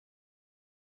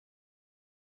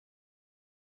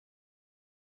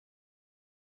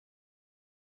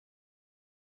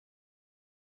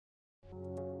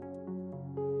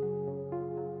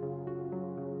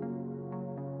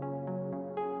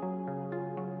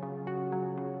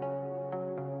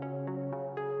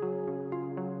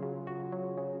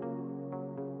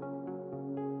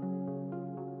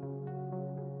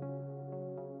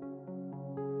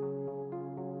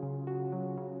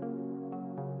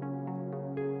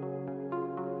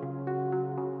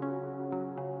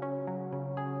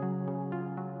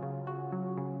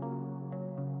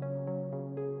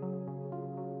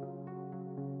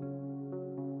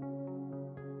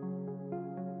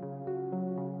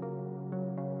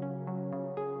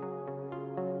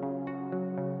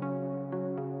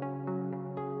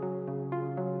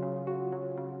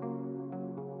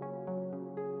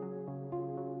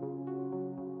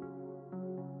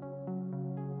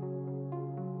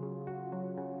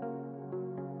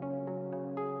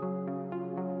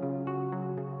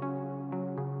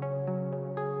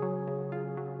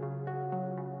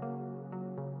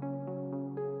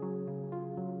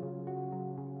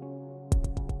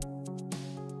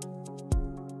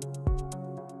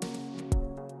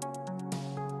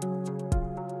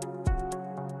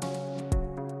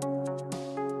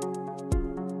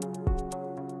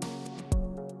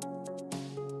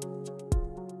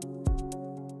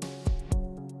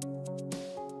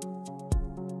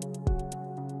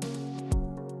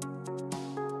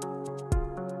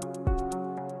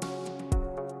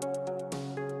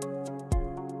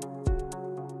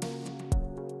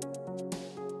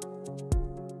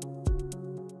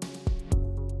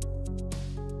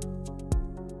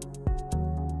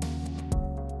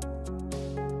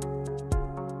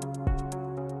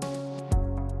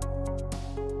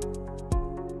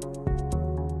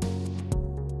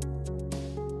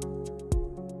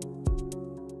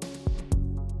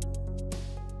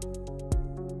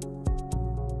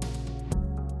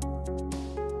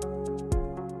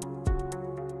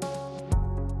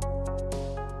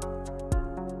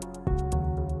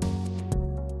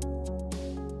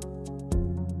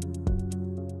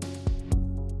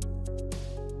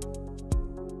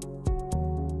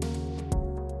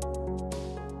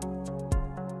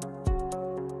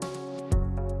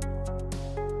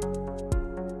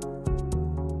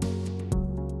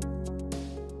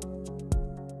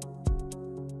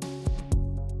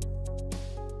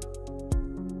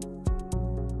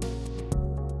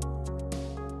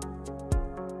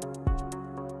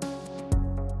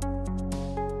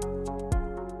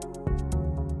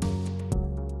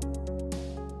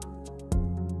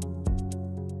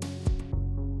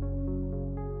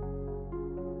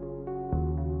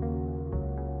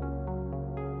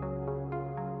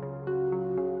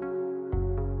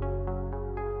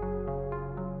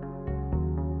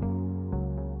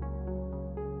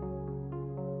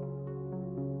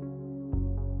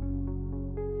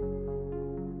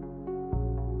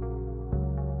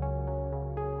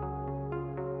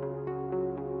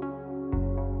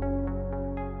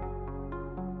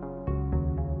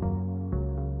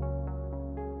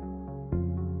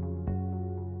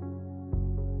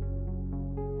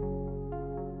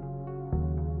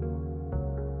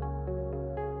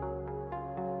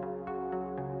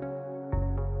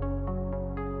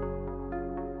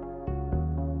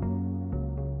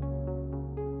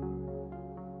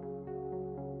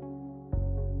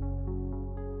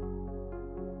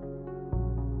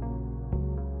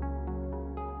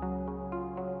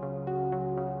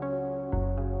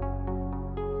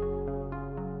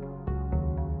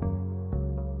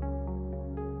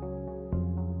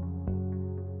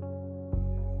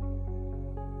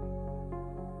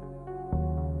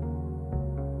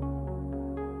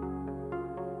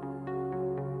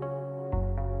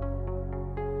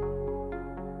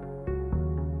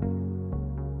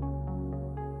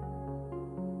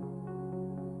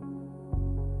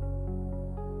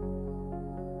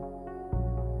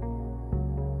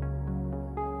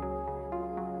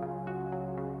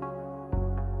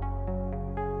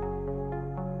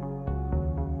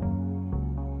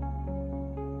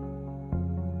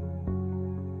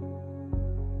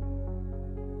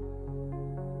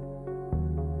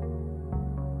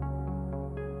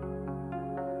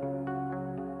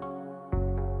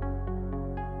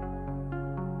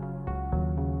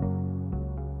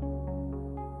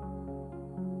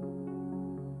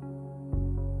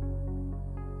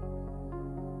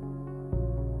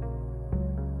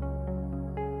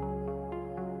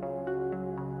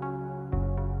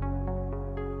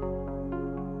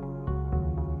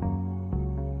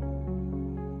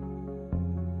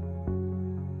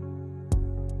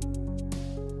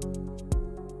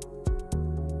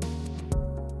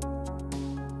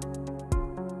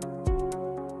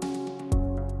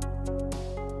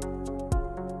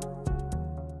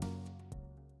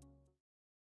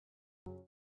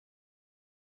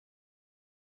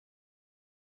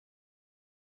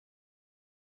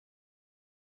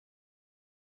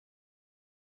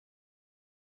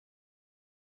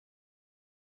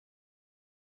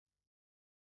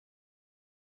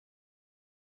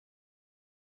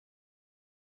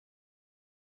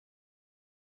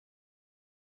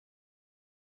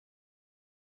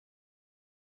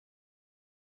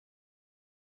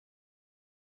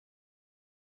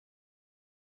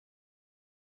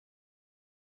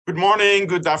Good morning,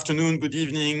 good afternoon, good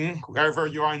evening, wherever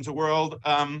you are in the world.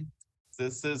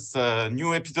 This is a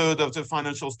new episode of the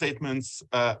financial statements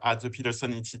at the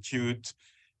Peterson Institute,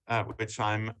 which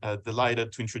I'm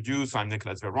delighted to introduce. I'm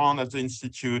Nicolas Véron at the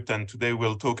Institute, and today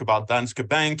we'll talk about Danske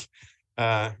Bank,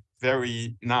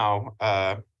 very now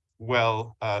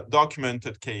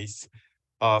well-documented case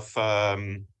of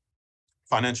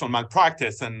financial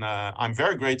malpractice. And I'm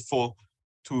very grateful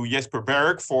to Jesper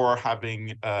Berg for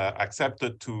having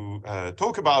accepted to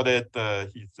talk about it.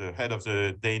 He's the head of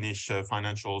the Danish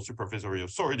Financial Supervisory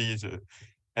Authorities,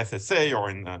 FSA,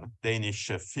 or in Danish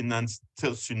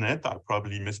Finanstilsynet. I'll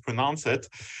probably mispronounce it.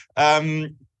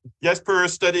 Jesper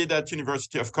studied at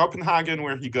University of Copenhagen,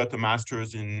 where he got a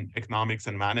master's in economics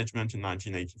and management in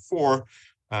 1984.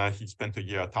 He spent a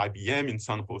year at IBM in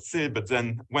San Jose, but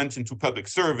then went into public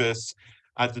service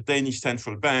at the Danish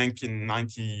Central Bank in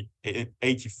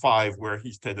 1985, where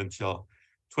he stayed until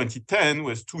 2010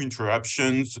 with 2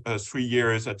 interruptions, 3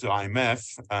 years at the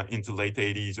IMF in the late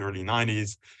 80s, early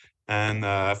 90s, and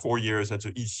 4 years at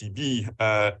the ECB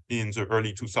in the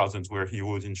early 2000s, where he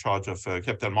was in charge of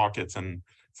capital markets and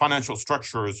financial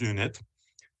structures unit.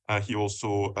 He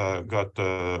also got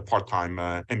a part-time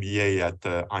MBA at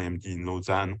IMD in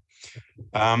Lausanne.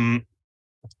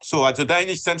 So at the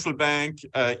Danish Central Bank,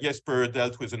 Jesper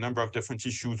dealt with a number of different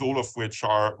issues, all of which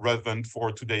are relevant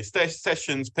for today's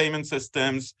sessions: payment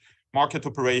systems, market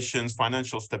operations,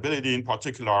 financial stability in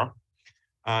particular.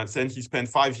 Then he spent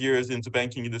 5 years in the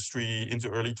banking industry in the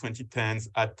early 2010s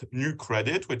at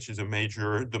Nykredit, which is a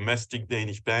major domestic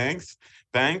Danish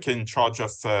bank in charge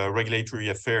of regulatory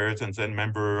affairs, and then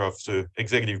member of the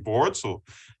executive board. So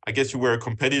I guess you were a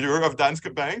competitor of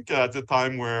Danske Bank at the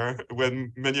time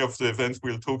when many of the events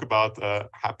we'll talk about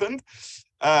happened.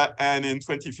 And in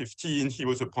 2015, he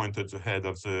was appointed the head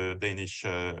of the Danish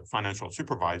financial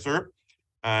supervisor.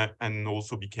 And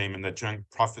also became an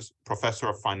adjunct professor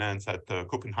of finance at the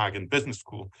Copenhagen Business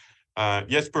School.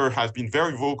 Jesper has been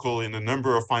very vocal in a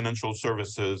number of financial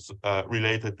services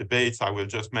related debates. I will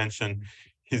just mention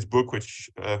his book,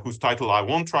 whose title I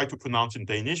won't try to pronounce in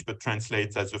Danish, but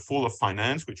translates as The Fall of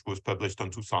Finance, which was published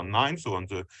in 2009, so on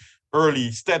the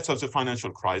early steps of the financial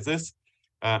crisis.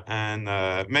 And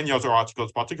many other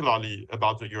articles, particularly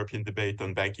about the European debate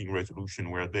on banking resolution,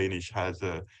 where Danish has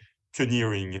a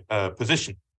pioneering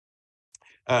position.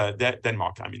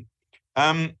 Denmark, I mean.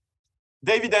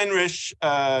 David Enrich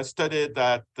studied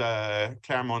at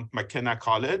Claremont McKenna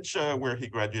College, where he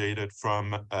graduated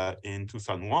from in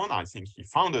 2001. I think he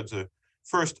founded the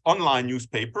first online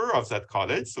newspaper of that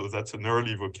college, so that's an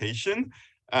early vocation.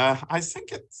 I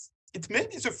think it may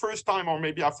be the first time, or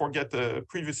maybe I forget the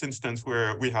previous instance,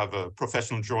 where we have a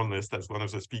professional journalist as one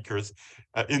of the speakers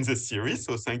in this series.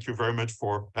 So thank you very much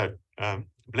for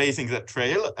blazing that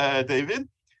trail, David.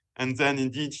 And then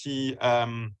indeed he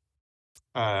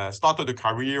started a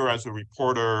career as a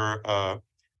reporter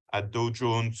at Dow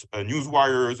Jones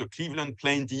Newswire, the Cleveland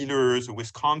Plain Dealers, the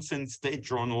Wisconsin State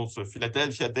Journals, the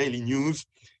Philadelphia Daily News,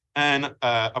 and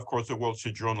of course the Wall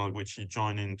Street Journal, which he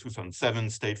joined in 2007,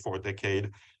 stayed for a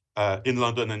decade in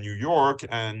London and New York,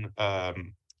 and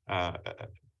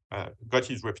got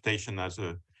his reputation as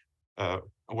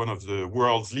one of the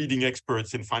world's leading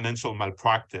experts in financial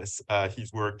malpractice.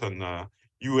 He's worked on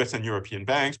US and European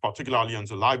banks, particularly on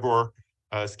the LIBOR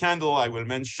scandal. I will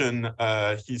mention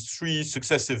his 3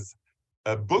 successive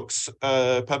books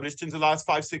published in the last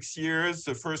 5-6 years.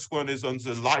 The first one is on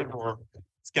the LIBOR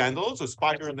scandal, the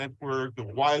Spider Network, the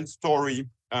wild story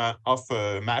of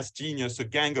a mass genius, a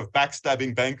gang of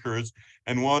backstabbing bankers,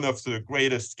 and one of the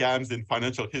greatest scams in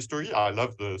financial history. I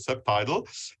love the subtitle.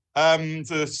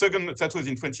 The second, that was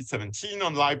in 2017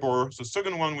 on LIBOR. The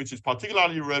second one, which is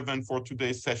particularly relevant for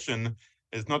today's session,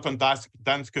 is not on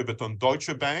Danske, but on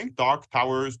Deutsche Bank, Dark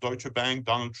Towers, Deutsche Bank,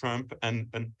 Donald Trump, and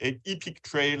an epic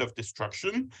trail of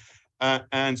destruction.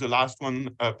 And the last one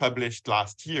published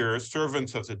last year,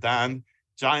 Servants of the Damned,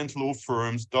 Giant Law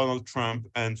Firms, Donald Trump,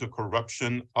 and the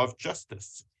Corruption of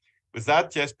Justice. With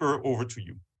that, Jesper, over to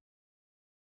you.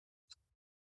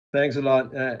 Thanks a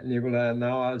lot, Nicolas.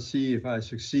 Now I'll see if I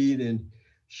succeed in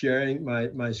sharing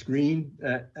my screen.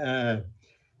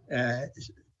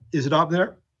 Is it up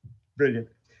there? Brilliant.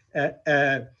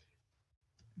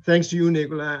 Thanks to you,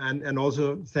 Nicolas, and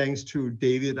also thanks to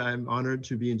David. I'm honored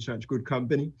to be in such good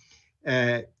company.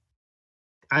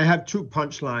 I have 2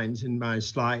 punchlines in my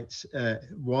slides.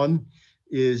 One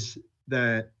is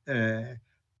that the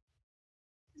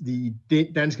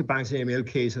Danske Bank's AML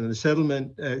case and the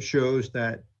settlement shows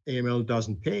that AML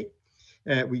doesn't pay.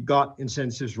 We got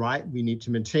incentives right. We need to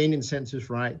maintain incentives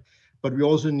right. but we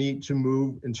also need to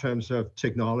move in terms of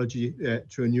technology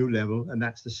to a new level, and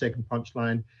that's the second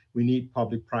punchline. we need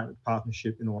public-private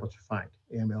partnership in order to fight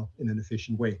AML in an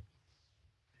efficient way.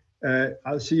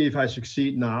 I'll see if I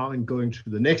succeed now in going to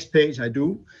the next page. I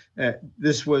do.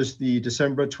 This was the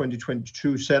December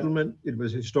 2022 settlement. It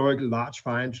was a historically large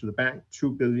fine to the bank,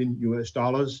 $2 billion US,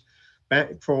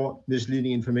 bank fraud,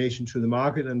 misleading information to the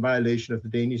market, and violation of the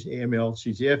Danish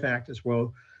AML-CTF Act, as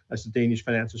well as the Danish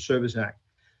Financial Service Act.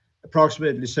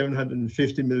 Approximately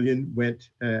 750 million went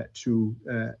to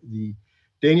the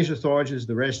Danish authorities,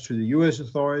 the rest to the US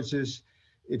authorities.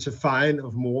 It's a fine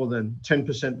of more than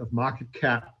 10% of market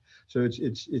cap. So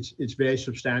it's very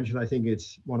substantial. I think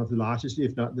it's one of the largest,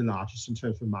 if not the largest, in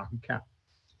terms of market cap.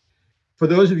 For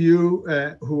those of you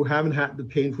who haven't had the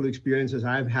painful experiences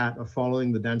I've had of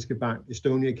following the Danske Bank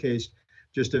Estonia case,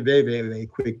 just a very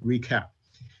quick recap.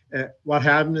 What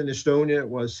happened in Estonia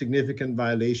was significant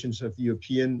violations of the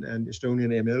European and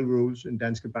Estonian AML rules in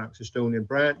Danske Bank's Estonian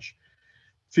branch.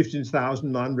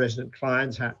 15,000 non-resident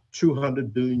clients had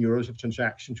 200 billion euros of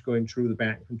transactions going through the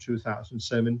bank from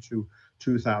 2007 to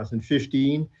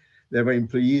 2015. There were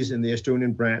employees in the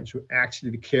Estonian branch who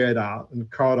actually carried out and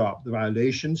caught up the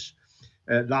violations,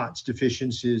 large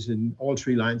deficiencies in all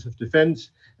three lines of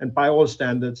defense, and by all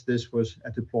standards, this was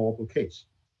a deplorable case.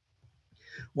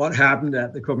 What happened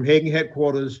at the Copenhagen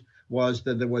headquarters was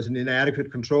that there was an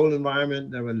inadequate control environment.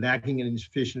 There were lacking and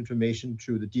insufficient information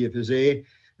to the DFSA,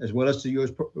 as well as to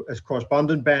US as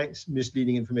correspondent banks,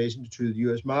 misleading information to the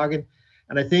US market.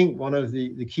 And I think one of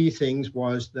the key things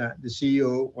was that the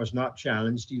CEO was not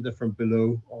challenged either from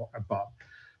below or above.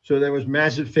 So there was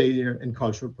massive failure and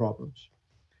cultural problems.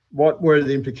 What were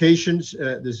the implications?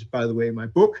 This is, by the way, my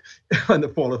book on the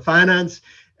fall of finance.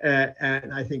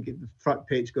 And I think the front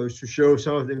page goes to show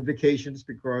some of the implications,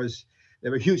 because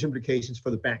there were huge implications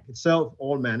for the bank itself.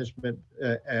 All management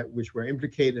which were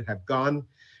implicated have gone.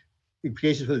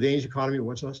 Implications for the Danish economy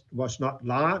was not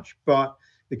large, but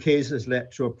the case has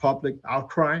led to a public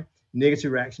outcry,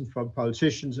 negative reaction from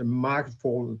politicians, a marked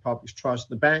fall in the public's trust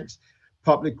in the banks,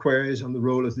 public queries on the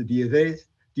role of the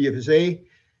DFSA.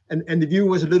 And the view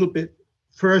was a little bit,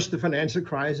 first the financial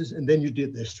crisis, and then you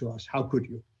did this to us. How could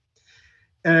you?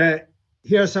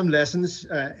 Here are some lessons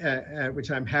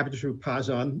which I'm happy to pass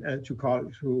on to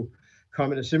colleagues who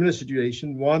come in a similar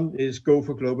situation. One is go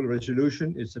for global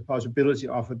resolution. It's a possibility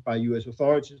offered by US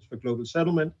authorities for global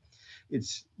settlement.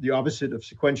 It's the opposite of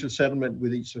sequential settlement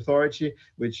with each authority,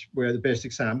 where the best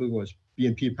example was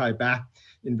BNP Paribas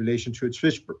in relation to its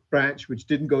Swiss branch, which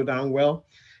didn't go down well.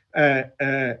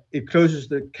 It closes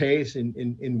the case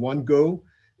in one go,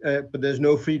 but there's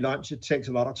no free lunch. It takes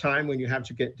a lot of time when you have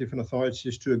to get different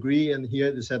authorities to agree, and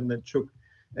here the settlement took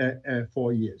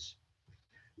 4 years.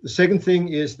 The second thing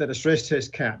is that a stress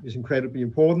test cap is incredibly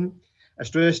important. A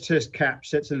stress test cap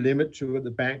sets a limit to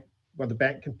what the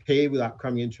bank can pay without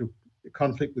coming into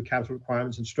conflict with capital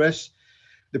requirements and stress.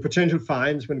 The potential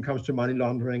fines when it comes to money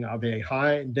laundering are very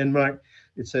high. In Denmark,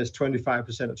 it says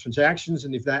 25% of transactions,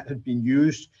 and if that had been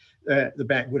used, the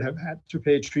bank would have had to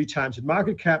pay 3 times its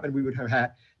market cap, and we would have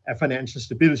had a financial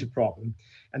stability problem.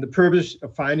 And the purpose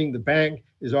of fining the bank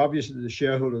is obviously the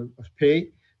shareholder must pay.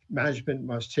 Management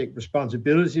must take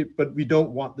responsibility, but we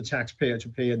don't want the taxpayer to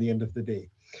pay at the end of the day.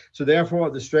 So therefore,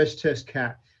 the stress test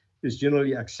cap is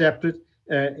generally accepted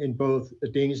in both the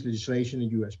Danish legislation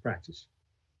and US practice.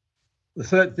 The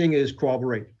third thing is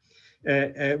cooperate.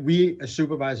 We as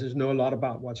supervisors know a lot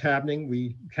about what's happening.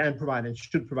 We can provide and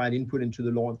should provide input into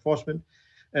the law enforcement.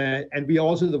 And we are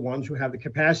also the ones who have the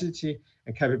capacity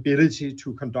and capability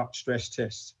to conduct stress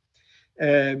tests.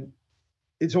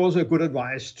 It's also good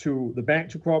advice to the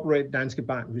bank to cooperate. Danske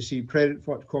Bank received credit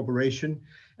for cooperation.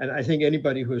 And I think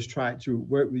anybody who has tried to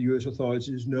work with US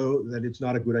authorities know that it's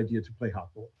not a good idea to play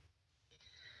hardball.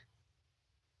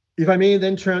 If I may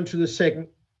then turn to the second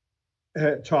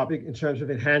topic in terms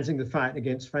of enhancing the fight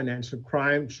against financial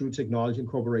crime through technology and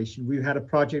cooperation. We've had a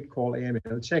project called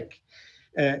AML Tech.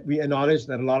 We acknowledge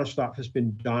that a lot of stuff has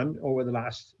been done over the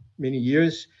last many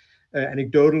years.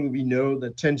 Anecdotally, we know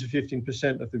that 10 to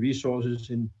 15% of the resources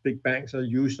in big banks are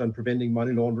used on preventing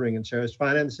money laundering and terrorist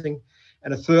financing.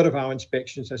 And a third of our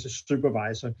inspections as a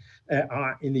supervisor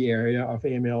are in the area of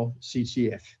AML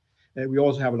CTF. We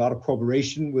also have a lot of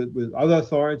cooperation with other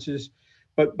authorities,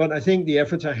 but I think the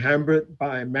efforts are hampered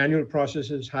by manual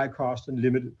processes, high cost, and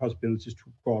limited possibilities to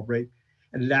cooperate,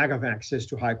 and lack of access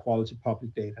to high quality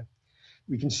public data.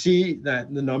 We can see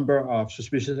that the number of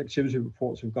suspicious activity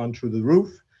reports have gone through the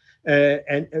roof.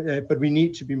 But we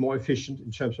need to be more efficient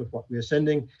in terms of what we are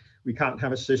sending. We can't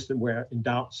have a system where in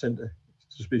doubt send a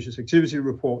suspicious activity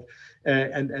report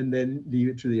and then leave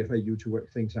it to the FIU to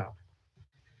work things out.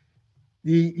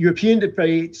 The European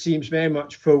debate seems very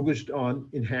much focused on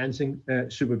enhancing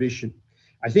supervision.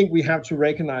 I think we have to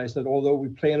recognize that although we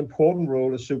play an important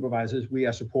role as supervisors, we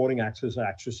are supporting actors and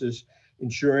actresses,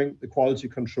 ensuring the quality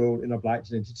control in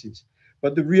obliged entities.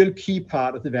 But the real key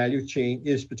part of the value chain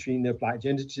is between the obliged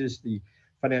entities, the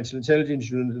financial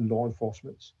intelligence unit, and law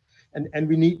enforcement. And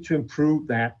we need to improve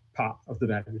that part of the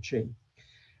value chain.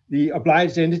 The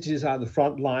obliged entities are the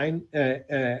front line.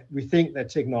 We think that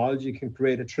technology can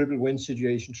create a triple win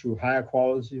situation through higher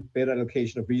quality, better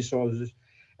allocation of resources,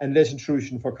 and less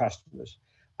intrusion for customers.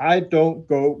 I don't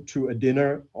go to a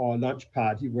dinner or lunch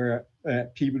party where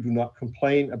people do not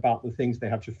complain about the things they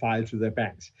have to file to their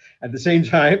banks. At the same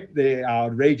time, they are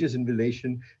outrageous in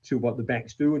relation to what the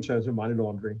banks do in terms of money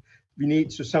laundering. We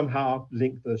need to somehow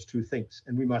link those two things,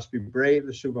 and we must be brave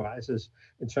as supervisors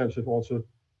in terms of also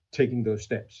taking those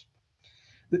steps.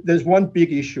 There's one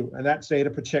big issue, and that's data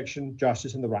protection,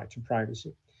 justice, and the right to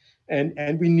privacy.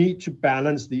 And we need to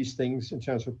balance these things in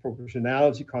terms of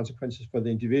proportionality, consequences for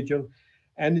the individual.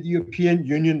 And the European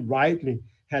Union rightly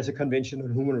has a Convention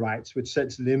on Human Rights, which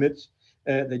sets limits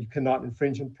that you cannot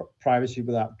infringe on privacy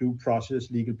without due process,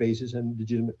 legal basis, and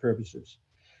legitimate purposes.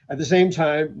 At the same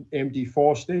time,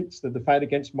 MD4 states that the fight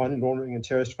against money laundering and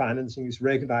terrorist financing is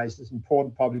recognized as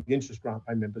important public interest ground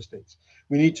by member states.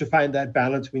 We need to find that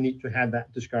balance. We need to have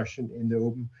that discussion in the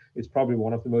open. It's probably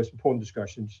one of the most important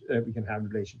discussions we can have in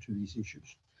relation to these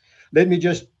issues. Let me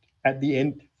just, at the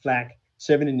end, flag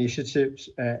 7 initiatives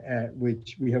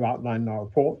which we have outlined in our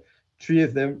report. 3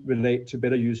 of them relate to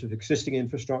better use of existing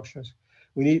infrastructures.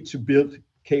 We need to build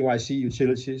KYC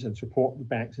utilities and support the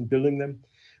banks in building them.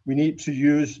 We need to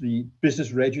use the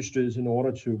business registers in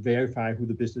order to verify who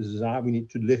the businesses are. We need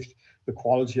to lift the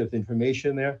quality of the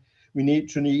information there. We need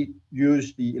to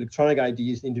use the electronic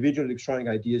IDs, the individual electronic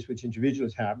IDs, which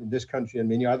individuals have in this country and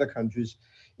many other countries,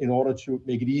 in order to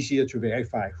make it easier to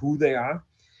verify who they are.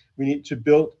 We need to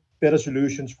build better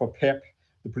solutions for PEP,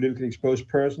 the politically exposed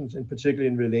persons, and particularly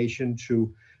in relation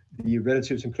to the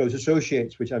relatives and close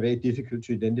associates, which are very difficult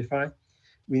to identify.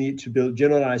 We need to build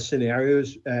generalized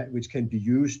scenarios which can be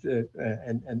used, and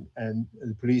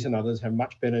the police and others have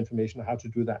much better information on how to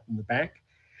do that in the bank.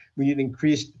 We need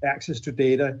increased access to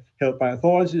data held by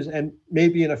authorities, and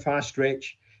maybe in a far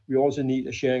stretch, we also need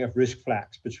a sharing of risk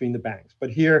flags between the banks.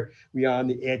 But here we are on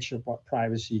the edge of what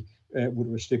privacy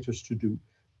would restrict us to do.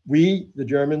 We, the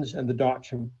Germans and the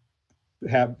Dutch,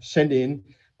 have sent in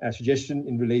a suggestion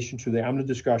in relation to the AMLO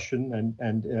discussion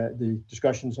and the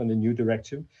discussions on the new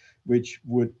directive, which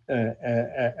would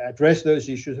address those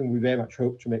issues, and we very much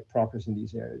hope to make progress in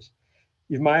these areas.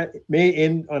 If I may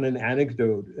end on an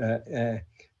anecdote,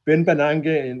 Ben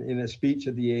Bernanke, in a speech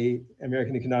at the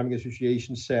American Economic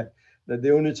Association, said that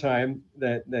the only time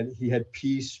that he had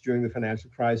peace during the financial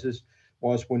crisis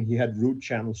was when he had root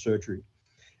channel surgery.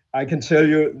 I can tell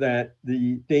you that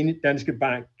the Danske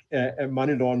Bank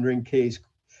money laundering case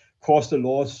caused a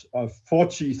loss of 4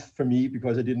 teeth for me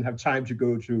because I didn't have time to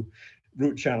go to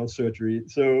root channel surgery.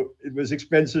 So it was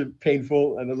expensive,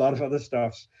 painful, and a lot of other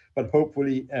stuff, but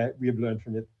hopefully we have learned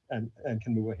from it and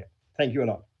can move ahead. Thank you a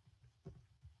lot.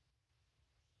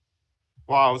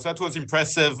 Wow, that was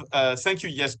impressive. Thank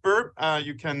you, Jesper.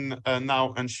 You can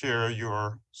now unshare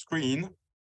your screen.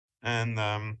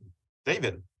 And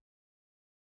David.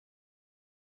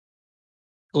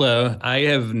 Hello, I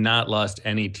have not lost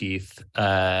any teeth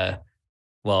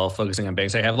while focusing on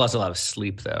banks. I have lost a lot of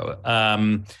sleep,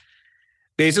 though.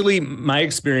 Basically, my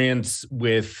experience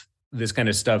with this kind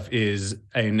of stuff is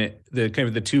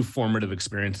the 2 formative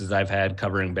experiences I've had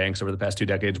covering banks over the past 2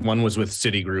 decades. One was with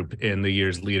Citigroup in the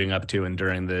years leading up to and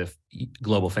during the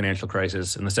global financial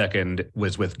crisis, and the second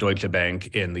was with Deutsche Bank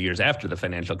in the years after the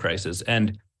financial crisis.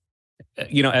 And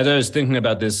as I was thinking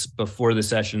about this before the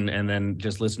session and then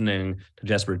just listening to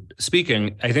Jesper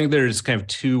speaking, I think there's kind of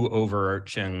 2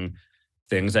 overarching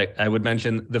things I would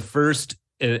mention. The first,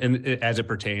 and as it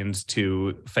pertains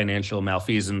to financial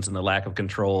malfeasance and the lack of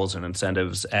controls and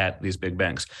incentives at these big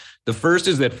banks. The first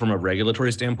is that from a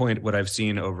regulatory standpoint, what I've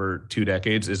seen over 2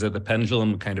 decades is that the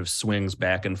pendulum kind of swings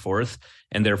back and forth,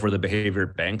 and therefore the behavior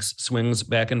at banks swings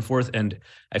back and forth. And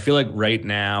I feel like right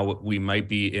now we might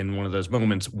be in one of those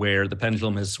moments where the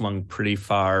pendulum has swung pretty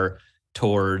far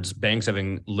towards banks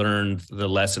having learned the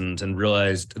lessons and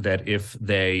realized that if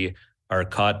they are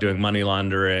caught doing money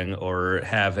laundering or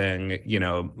having,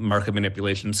 market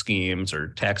manipulation schemes or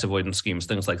tax avoidance schemes,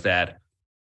 things like that,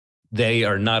 they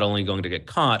are not only going to get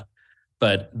caught,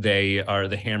 but the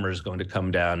hammer is going to come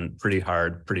down pretty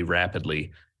hard, pretty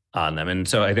rapidly on them. And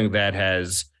so I think that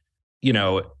has,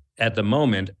 at the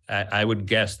moment, I would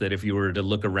guess that if you were to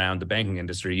look around the banking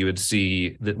industry, you would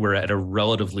see that we're at a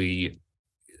relatively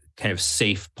kind of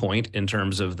safe point in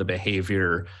terms of the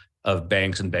behavior of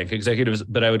banks and bank executives.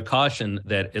 But I would caution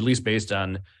that, at least based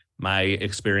on my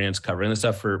experience covering this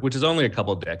stuff which is only a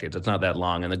couple of decades, it's not that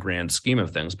long in the grand scheme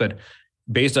of things, but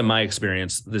based on my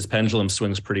experience, this pendulum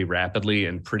swings pretty rapidly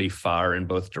and pretty far in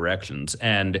both directions.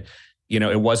 And,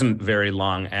 it wasn't very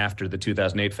long after the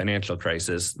 2008 financial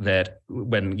crisis that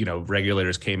when,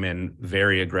 regulators came in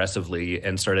very aggressively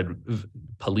and started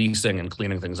policing and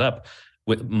cleaning things up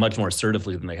with much more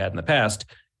assertively than they had in the past,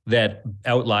 that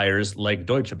outliers like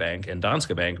Deutsche Bank and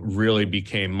Danske Bank really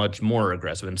became much more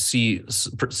aggressive and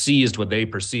seized what they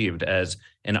perceived as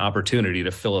an opportunity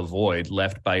to fill a void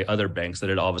left by other banks that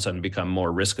had all of a sudden become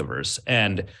more risk averse.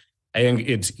 And I think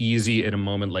it's easy in a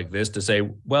moment like this to say,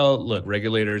 well, look,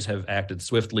 regulators have acted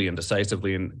swiftly and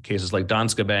decisively in cases like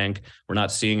Danske Bank. We're not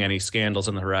seeing any scandals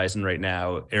on the horizon right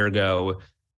now. Ergo,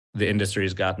 the industry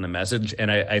has gotten the message.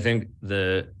 And I think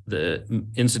the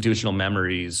institutional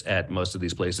memories at most of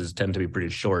these places tend to be pretty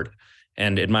short.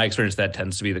 And in my experience, that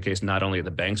tends to be the case not only at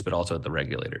the banks, but also at the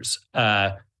regulators.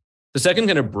 The second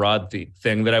kind of broad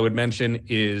thing that I would mention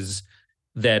is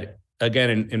that,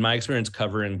 again, in my experience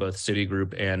covering both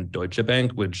Citigroup and Deutsche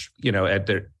Bank, which, at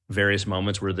their various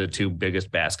moments were the two biggest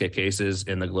basket cases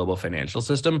in the global financial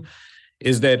system,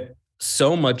 is that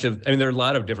so much of, there are a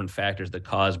lot of different factors that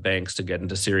cause banks to get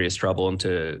into serious trouble and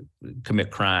to commit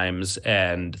crimes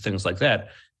and things like that.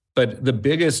 But the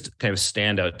biggest kind of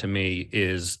standout to me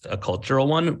is a cultural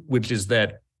one, which is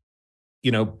that,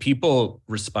 humans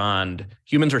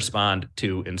respond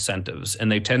to incentives,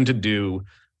 and they tend to do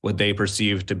what they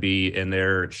perceive to be in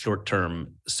their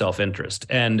short-term self-interest.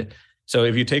 And so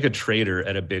if you take a trader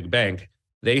at a big bank,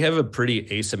 they have a pretty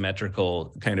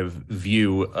asymmetrical kind of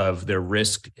view of their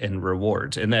risk and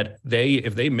rewards, in that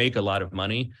if they make a lot of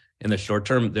money in the short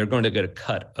term, they're going to get a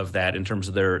cut of that in terms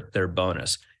of their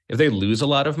bonus. If they lose a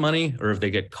lot of money, or if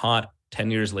they get caught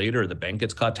 10 years later, or the bank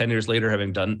gets caught 10 years later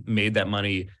having made that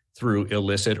money through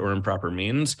illicit or improper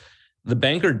means, the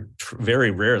banker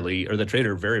very rarely, or the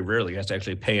trader very rarely, has to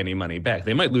actually pay any money back.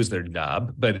 They might lose their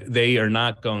job, but they are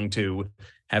not going to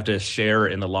have to share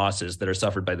in the losses that are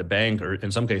suffered by the bank, or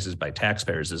in some cases by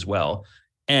taxpayers as well,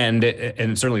 and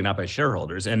certainly not by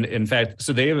shareholders. And in fact,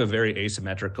 so they have a very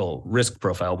asymmetrical risk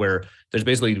profile where there's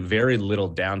basically very little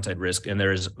downside risk and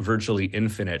there's virtually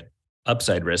infinite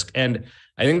upside risk. And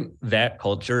I think that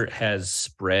culture has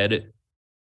spread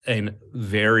in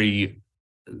very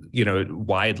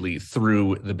widely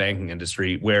through the banking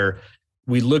industry, where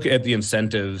we look at the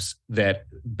incentives that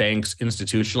banks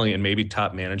institutionally and maybe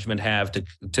top management have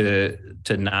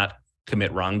to not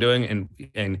commit wrongdoing.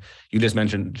 And you just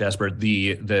mentioned, Jesper,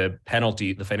 the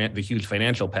penalty, the huge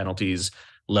financial penalties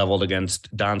leveled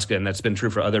against Danske, and that's been true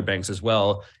for other banks as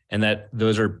well. And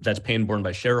that's pain borne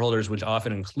by shareholders, which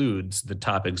often includes the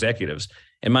top executives.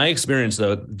 In my experience,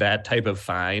 though, that type of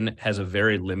fine has a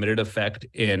very limited effect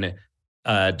in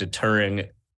deterring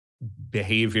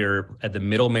behavior at the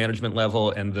middle management level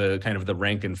and the kind of the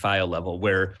rank and file level,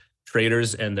 where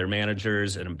traders and their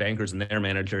managers and bankers and their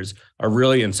managers are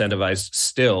really incentivized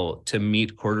still to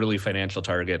meet quarterly financial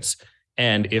targets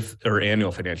or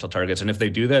annual financial targets. And if they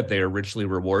do that, they are richly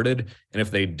rewarded. And if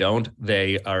they don't,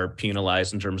 they are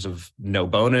penalized in terms of no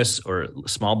bonus or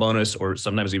small bonus, or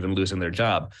sometimes even losing their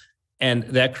job. And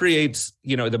that creates,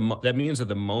 that means that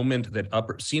the moment that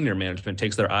upper senior management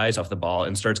takes their eyes off the ball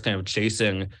and starts kind of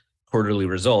chasing quarterly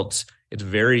results, it's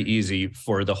very easy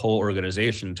for the whole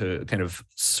organization to kind of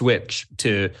switch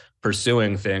to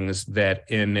pursuing things that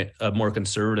in a more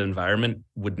conservative environment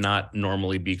would not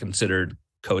normally be considered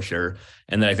kosher,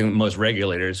 and that I think most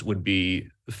regulators would be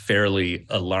fairly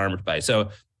alarmed by. So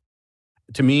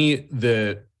to me,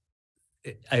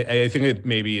 I think it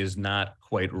maybe is not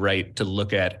quite right to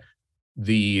look at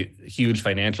the huge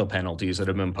financial penalties that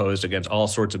have been imposed against all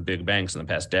sorts of big banks in the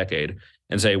past decade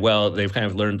and say, well, they've kind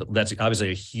of learned that's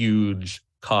obviously a huge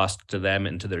cost to them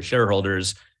and to their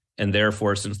shareholders. And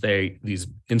therefore, since these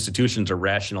institutions are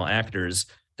rational actors,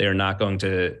 they are not going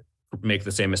to make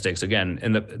the same mistakes again.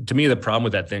 And to me, the problem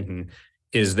with that thinking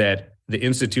is that the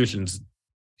institutions,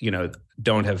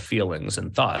 don't have feelings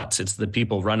and thoughts. It's the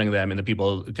people running them and the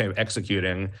people kind of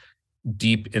executing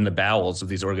deep in the bowels of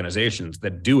these organizations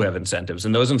that do have incentives.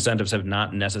 And those incentives have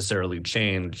not necessarily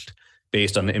changed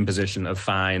based on the imposition of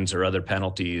fines or other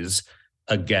penalties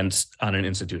on an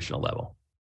institutional level.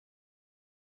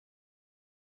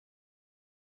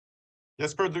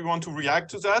 Jesper, do you want to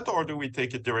react to that, or do we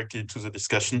take it directly to the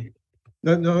discussion?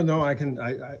 No, I can.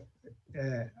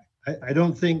 I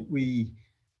don't think we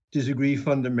disagree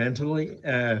fundamentally.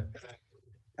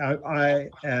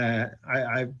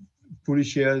 I fully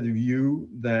share the view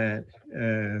that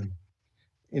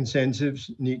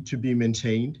incentives need to be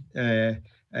maintained.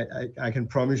 I can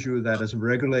promise you that as a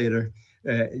regulator,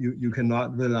 you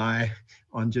cannot rely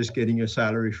on just getting your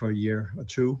salary for a year or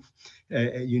two.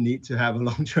 You need to have a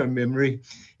long-term memory.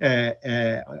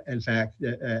 In fact,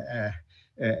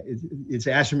 it's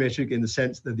asymmetric in the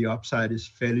sense that the upside is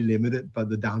fairly limited, but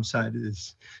the downside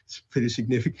is pretty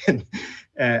significant.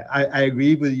 I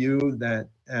agree with you that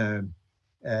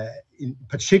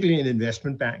particularly in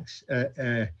investment banks,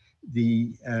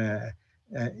 the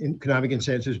economic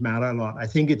incentives matter a lot. I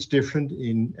think it's different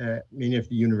in many of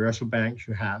the universal banks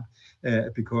you have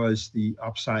because the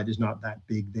upside is not that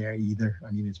big there either.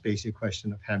 I mean, it's basically a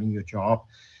question of having your job,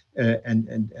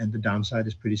 and the downside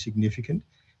is pretty significant.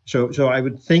 So I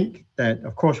would think that,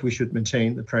 of course, we should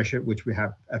maintain the pressure which we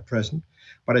have at present.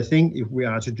 But I think if we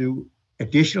are to do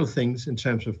additional things in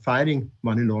terms of fighting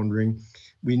money laundering,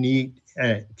 we need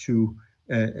to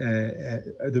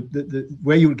the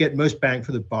where you will get most bang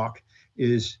for the buck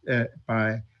is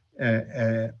by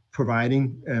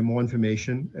providing more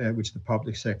information, which the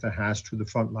public sector has to the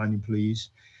frontline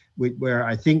employees, where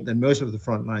I think that most of the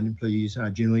frontline employees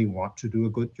generally want to do a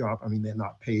good job. I mean, they're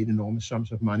not paid enormous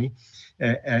sums of money,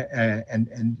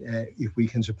 and if we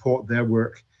can support their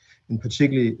work, and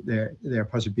particularly their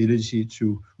possibility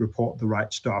to report the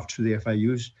right stuff to the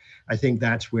FIUs, I think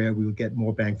that's where we will get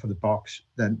more bang for the buck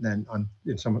than on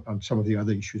some of the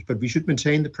other issues. But we should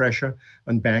maintain the pressure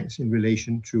on banks in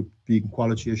relation to being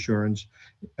quality assurance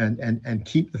and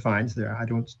keep the fines there. I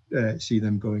don't see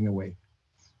them going away.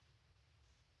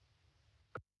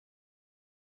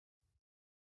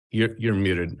 You're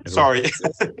muted. Sorry,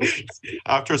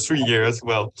 after 3 years.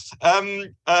 Well,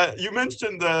 you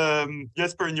mentioned,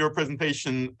 Jesper, in your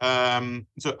presentation,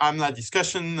 the AMLA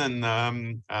discussion, and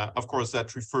of course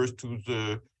that refers to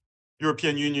the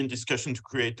European Union discussion to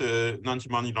create a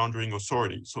anti-money laundering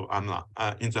authority, so AMLA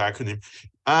in the acronym.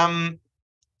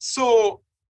 So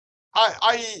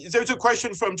there's a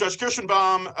question from Josh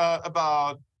Kirschenbaum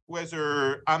about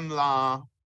whether AMLA,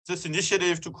 this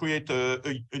initiative to create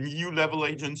an EU-level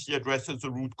agency, addresses the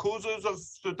root causes of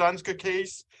the Danske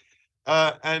case,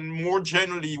 and more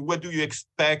generally, what do you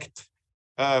expect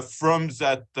from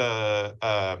that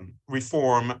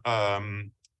reform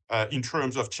in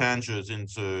terms of changes in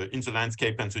the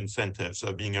landscape and the incentives,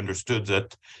 being understood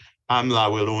that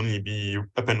AMLA will only be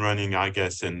up and running, I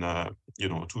guess, in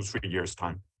 2-3 years'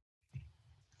 time?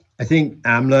 I think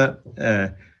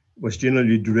AMLA was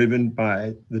generally driven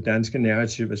by the Danske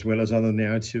narrative as well as other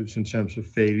narratives in terms of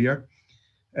failure.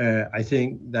 I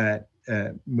think that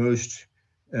most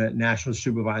national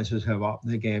supervisors have upped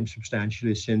their game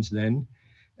substantially since then.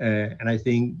 And I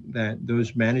think that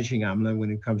those managing AMLA,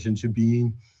 when it comes into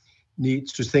being,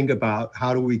 needs to think about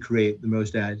how do we create the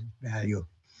most added value.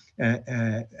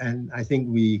 And I think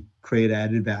we create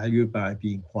added value by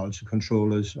being quality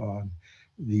controllers on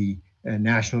the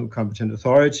national competent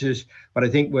authorities. But I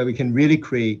think where we can really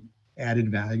create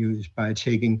added value is by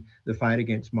taking the fight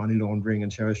against money laundering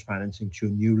and terrorist financing to a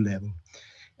new level.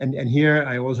 And here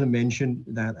I also mentioned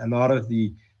that a lot of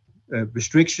the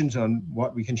restrictions on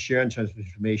what we can share in terms of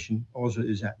information also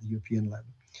is at the European level.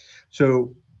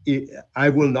 So I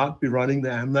will not be running the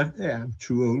AMLA. I'm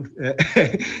too old,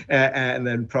 and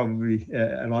then probably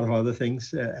a lot of other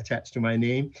things attached to my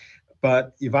name.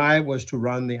 But if I was to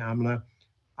run the AMLA,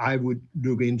 I would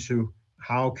look into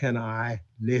how can I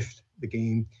lift the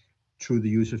game through the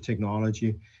use of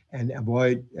technology and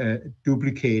avoid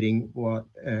duplicating what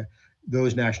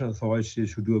those national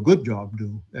authorities who do a good job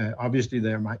do. Obviously,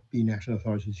 there might be national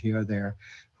authorities here or there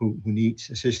who need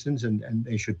assistance, and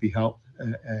they should be helped.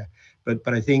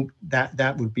 But I think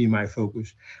that would be my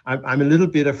focus. I'm a little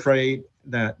bit afraid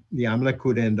that the AMLA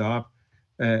could end up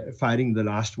fighting the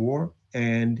last war,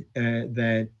 and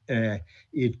that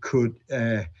it could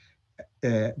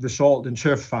result in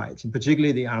turf fights, and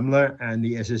particularly the AMLA and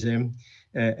the SSM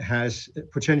has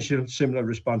potential similar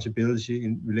responsibility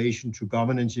in relation to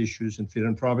governance issues and fit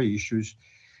and proper issues,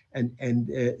 and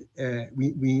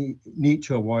we need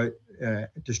to avoid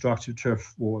destructive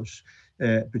turf wars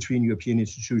between European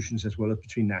institutions as well as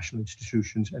between national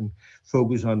institutions, and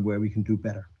focus on where we can do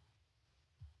better.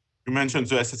 You mentioned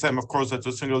the SSM, of course, that's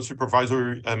a single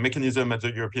supervisory mechanism at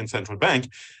the European Central Bank.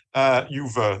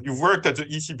 You've worked at the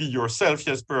ECB yourself,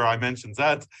 Jesper. I mentioned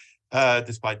that,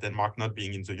 despite Denmark not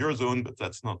being in the Eurozone, but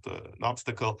that's not an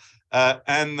obstacle.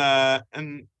 The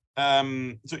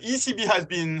ECB has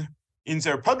been, in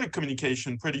their public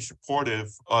communication, pretty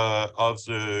supportive of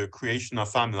the creation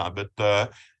of AMLA,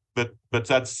 but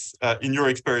that's, in your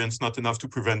experience, not enough to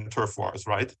prevent turf wars,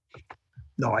 right?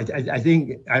 No, I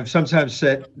think I've sometimes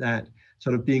said that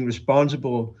sort of being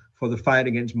responsible for the fight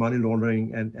against money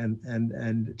laundering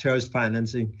and terrorist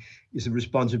financing is a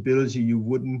responsibility you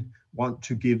wouldn't want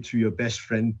to give to your best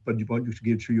friend, but you want to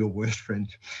give to your worst friend.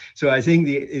 So I think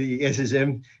the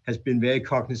SSM has been very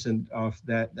cognizant of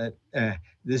that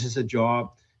this is a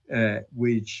job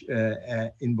which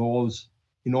involves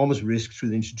enormous risk to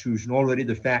the institution. Already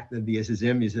the fact that the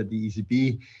SSM is at the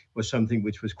ECB was something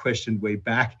which was questioned way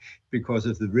back because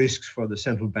of the risks for the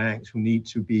central banks, who need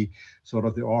to be sort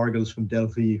of the oracles from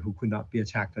Delphi who could not be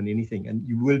attacked on anything. And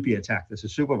you will be attacked as a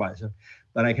supervisor,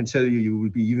 but I can tell you, you will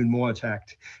be even more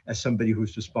attacked as somebody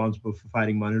who's responsible for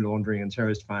fighting money laundering and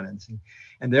terrorist financing.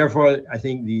 And therefore, I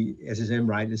think the SSM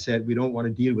rightly said, we don't want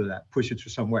to deal with that, push it to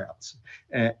somewhere else.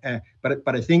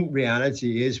 But I think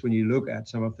reality is, when you look at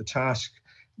some of the tasks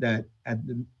that at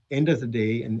the end of the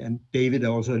day, and David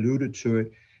also alluded to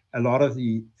it, a lot of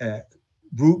the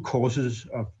root causes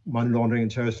of money laundering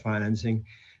and terrorist financing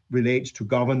relates to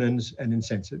governance and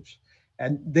incentives.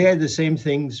 And they're the same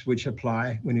things which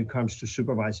apply when it comes to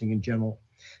supervising in general.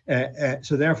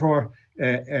 So therefore,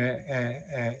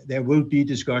 there will be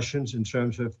discussions in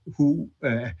terms of who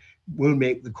will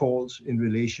make the calls in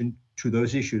relation to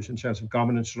those issues, in terms of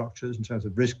governance structures, in terms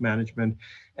of risk management,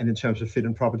 and in terms of fit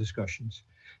and proper discussions.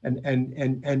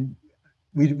 And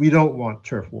we don't want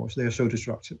turf wars. They're so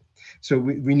destructive. So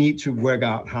we need to work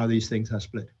out how these things are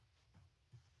split.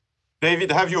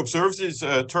 David, have you observed these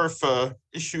turf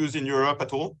issues in Europe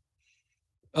at all?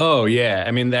 Oh, yeah.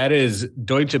 I mean,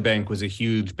 Deutsche Bank was a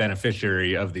huge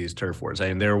beneficiary of these turf wars. I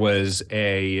mean, there was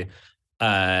this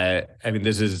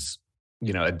is,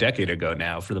 a decade ago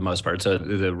now for the most part. So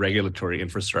the regulatory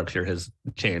infrastructure has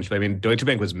changed. But I mean, Deutsche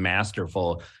Bank was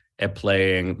masterful at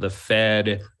playing the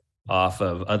Fed off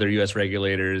of other U.S.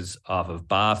 regulators, off of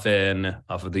BaFin,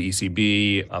 off of the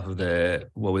ECB, off of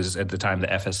what was at the time the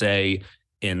FSA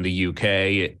in the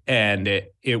UK. And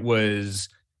it was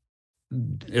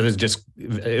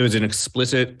an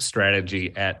explicit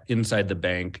strategy inside the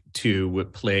bank to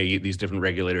play these different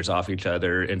regulators off each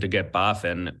other, and to get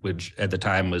BaFin, which at the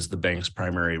time was the bank's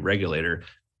primary regulator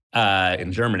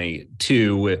in Germany,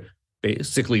 to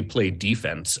basically play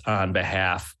defense on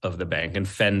behalf of the bank and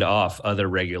fend off other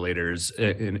regulators,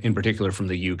 in particular from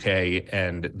the UK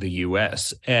and the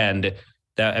US. And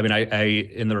that, I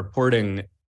in the reporting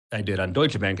I did on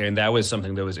Deutsche Bank, that was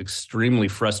something that was extremely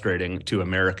frustrating to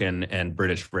American and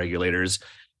British regulators.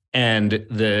 And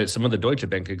some of the Deutsche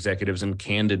Bank executives, in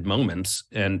candid moments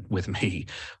and with me,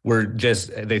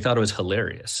 they thought it was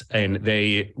hilarious. And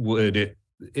they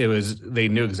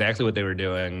knew exactly what they were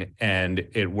doing, and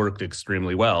it worked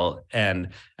extremely well. And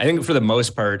I think for the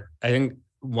most part,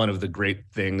 one of the great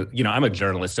things, I'm a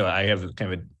journalist, so I have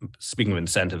kind of, speaking of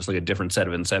incentives, like a different set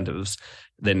of incentives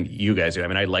than you guys do.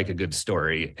 I like a good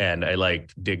story, and I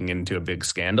like digging into a big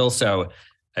scandal. So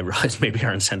I realize maybe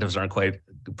our incentives aren't quite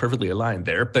perfectly aligned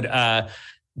there. But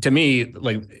to me,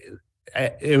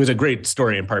 it was a great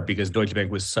story, in part because Deutsche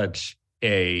Bank was such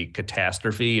a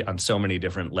catastrophe on so many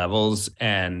different levels.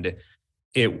 And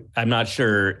I'm not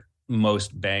sure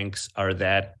most banks are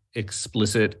that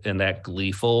explicit and that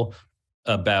gleeful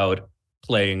about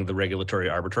playing the regulatory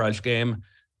arbitrage game.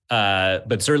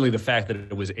 But certainly the fact that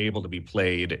it was able to be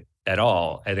played at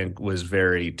all, I think, was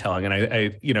very telling. And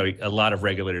a lot of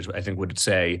regulators, I think, would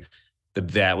say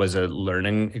that was a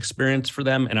learning experience for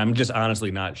them. And I'm just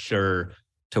honestly not sure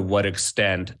to what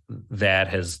extent that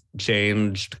has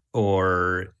changed,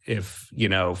 or if,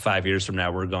 5 years from now,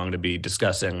 we're going to be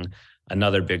discussing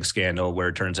another big scandal where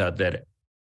it turns out that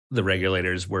the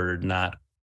regulators were not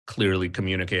clearly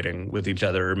communicating with each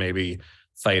other, or maybe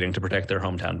fighting to protect their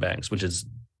hometown banks, which is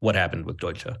what happened with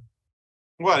Deutsche.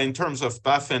 Well, in terms of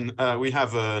BaFin, we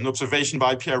have an observation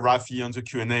by Pierre Raffi on the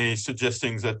Q&A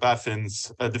suggesting that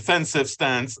BaFin's defensive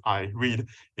stance, I read,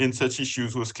 in such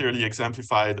issues was clearly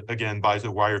exemplified again by the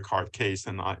Wirecard case,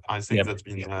 and I think that's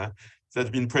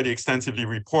been pretty extensively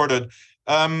reported.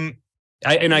 I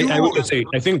would just say,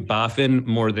 I think BaFin,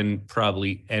 more than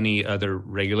probably any other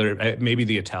regulator, maybe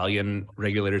the Italian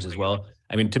regulators as well.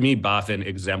 To me, BaFin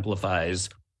exemplifies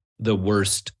the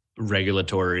worst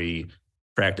regulatory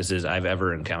practices I've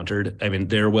ever encountered.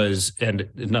 There was, and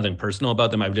nothing personal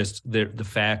about them,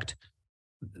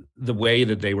 the way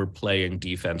that they were playing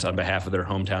defense on behalf of their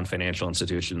hometown financial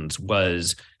institutions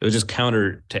was just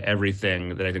counter to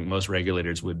everything that I think most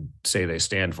regulators would say they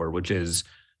stand for, which is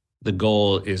the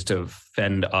goal is to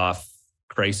fend off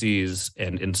crises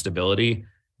and instability.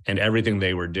 And everything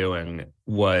they were doing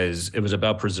was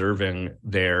about preserving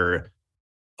their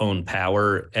own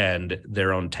power and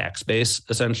their own tax base,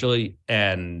 essentially.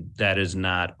 And that is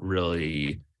not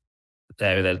really,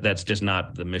 that's just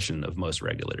not the mission of most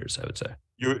regulators, I would say.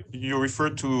 You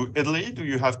referred to Italy. Do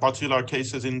you have particular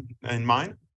cases in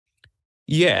mind?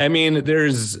 Yeah, I mean,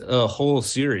 there's a whole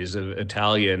series of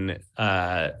Italian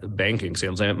banking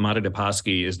scams. Monte dei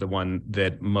Paschi is the one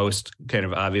that most kind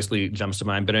of obviously jumps to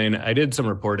mind. But I mean, I did some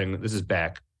reporting. This is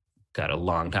back, God, a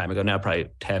long time ago now, probably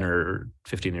 10 or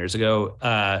 15 years ago,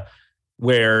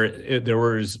 where there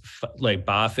was like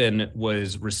BaFin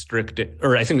was restricted,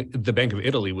 or I think the Bank of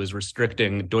Italy was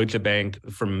restricting Deutsche Bank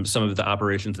from some of the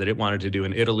operations that it wanted to do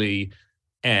in Italy.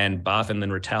 And BaFin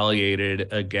then retaliated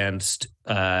against,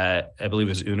 I believe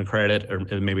it was Unicredit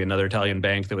or maybe another Italian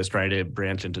bank that was trying to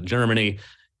branch into Germany.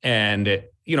 And,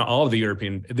 you know, all of the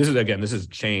European, this is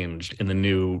changed in the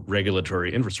new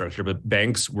regulatory infrastructure, but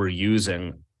banks were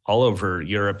using all over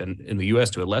Europe and in the US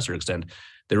to a lesser extent,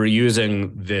 they were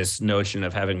using this notion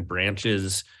of having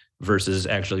branches versus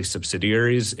actually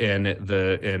subsidiaries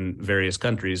in various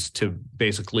countries to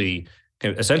basically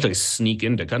essentially sneak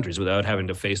into countries without having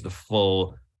to face the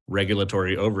full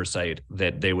regulatory oversight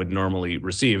that they would normally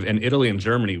receive. And Italy and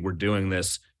Germany were doing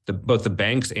this. Both the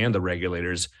banks and the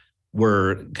regulators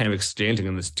were kind of exchanging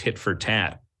in this tit for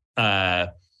tat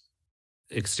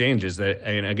exchanges that,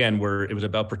 and again, it was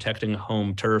about protecting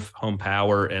home turf, home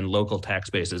power, and local tax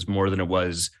bases more than it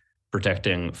was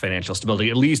protecting financial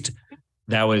stability. At least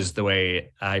that was the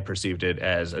way I perceived it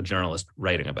as a journalist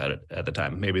writing about it at the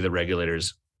time. Maybe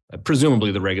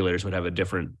presumably the regulators would have a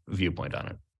different viewpoint on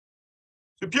it.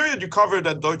 The period you covered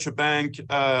at Deutsche Bank,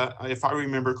 if I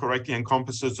remember correctly,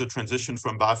 encompasses the transition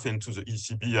from BaFin to the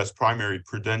ECB as primary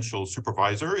prudential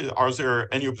supervisor. Are there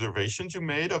any observations you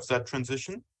made of that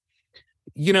transition?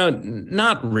 You know,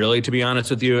 not really, to be honest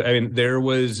with you. I mean, there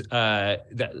was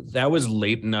that was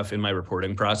late enough in my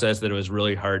reporting process that it was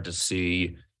really hard to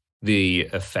see the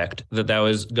effect that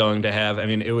was going to have. I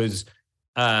mean, it was,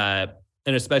 and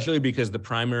especially because the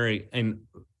primary, and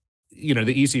you know,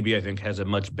 the ECB I think has a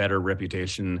much better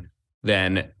reputation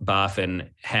than BaFin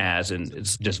has, and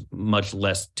it's just much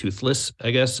less toothless,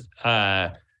 I guess.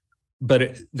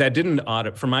 But that didn't,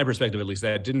 from my perspective at least,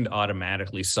 that didn't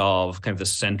automatically solve kind of the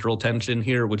central tension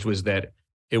here, which was that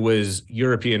it was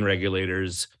European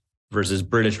regulators versus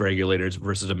British regulators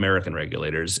versus American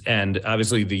regulators. And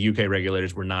obviously the UK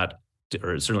regulators were not,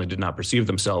 or certainly did not perceive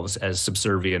themselves as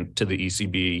subservient to the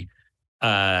ECB.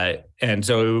 And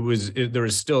so there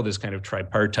was still this kind of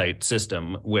tripartite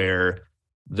system where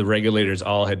the regulators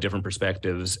all had different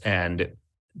perspectives and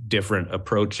different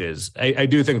approaches. I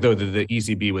do think, though, that the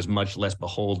ECB was much less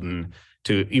beholden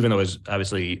to, even though it was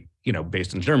obviously, you know,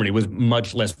 based in Germany, was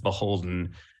much less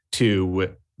beholden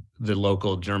to the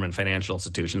local German financial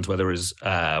institutions, whether it was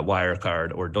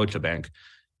Wirecard or Deutsche Bank,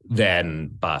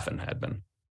 than BaFin had been.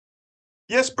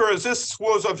 Jesper, this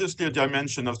was obviously a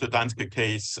dimension of the Danske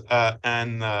case,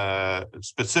 and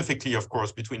specifically, of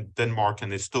course, between Denmark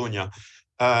and Estonia.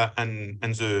 And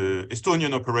the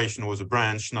Estonian operation was a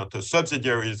branch, not a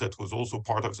subsidiary. That was also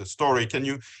part of the story. Can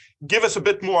you give us a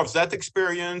bit more of that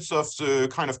experience of the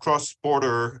kind of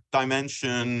cross-border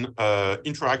dimension,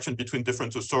 interaction between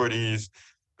different authorities,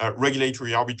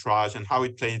 regulatory arbitrage, and how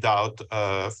it played out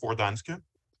for Danske?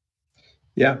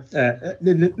 Yeah,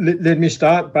 let me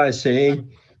start by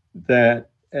saying that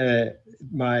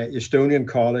my Estonian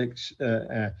colleagues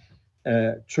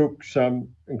took some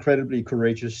incredibly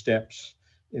courageous steps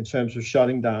in terms of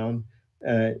shutting down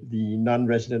the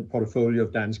non-resident portfolio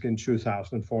of Danske in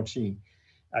 2014.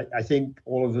 I think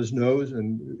all of us knows,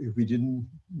 and if we didn't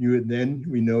knew it then,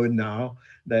 we know it now,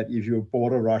 that if you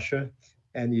border Russia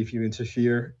and if you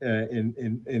interfere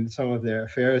in some of their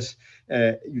affairs,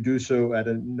 you do so at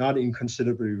a not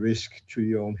inconsiderable risk to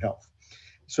your own health.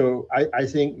 So I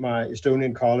think my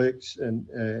Estonian colleagues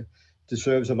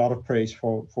deserves a lot of praise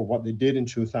for what they did in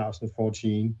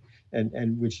 2014,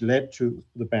 and which led to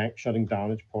the bank shutting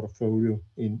down its portfolio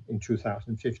in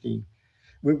 2015.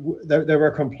 There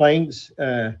were complaints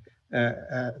from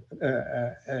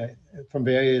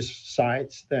various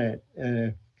sides that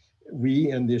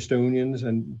we and the Estonians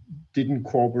didn't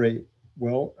cooperate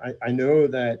well. I know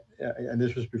that, and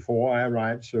this was before I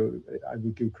arrived, so I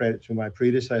would give credit to my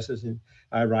predecessors.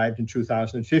 I arrived in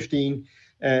 2015,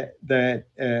 that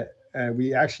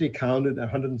we actually counted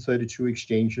 132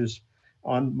 exchanges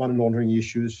on money laundering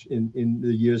issues in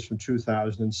the years from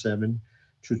 2007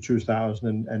 to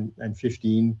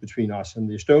 2015 between us and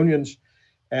the Estonians.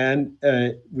 And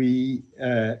we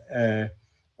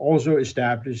also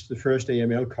established the first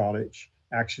AML college,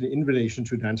 actually in relation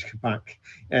to Danske Bank,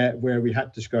 where we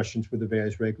had discussions with the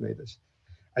various regulators.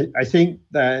 I think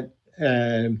that,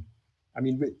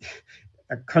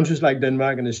 countries like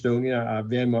Denmark and Estonia are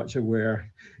very much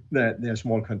aware that they're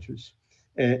small countries.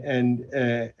 And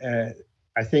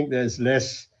I think there's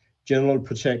less general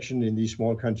protection in these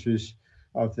small countries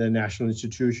of their national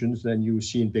institutions than you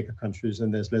see in bigger countries, and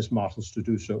there's less models to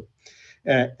do so.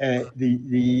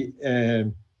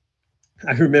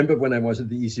 I remember when I was at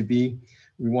the ECB,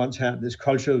 we once had this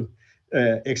cultural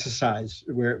exercise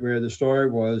where the story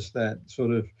was that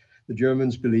sort of the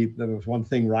Germans believed there was one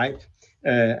thing right,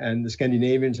 and the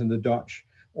Scandinavians and the Dutch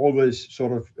always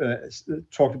sort of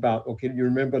talked about, okay, you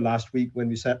remember last week when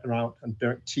we sat around and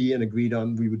drank tea and agreed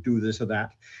on we would do this or that.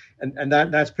 And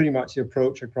that's pretty much the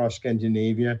approach across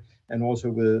Scandinavia, and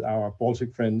also with our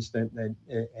Baltic friends, that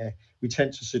we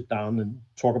tend to sit down and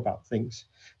talk about things.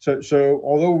 So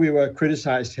although we were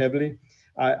criticized heavily,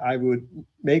 I would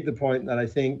make the point that I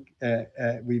think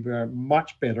we were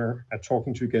much better at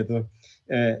talking together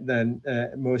than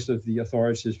most of the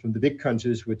authorities from the big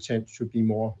countries, which tend to be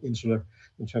more insular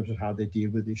in terms of how they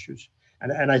deal with issues.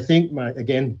 And I think my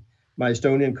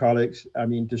Estonian colleagues,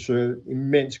 deserve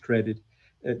immense credit.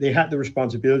 They had the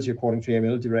responsibility according to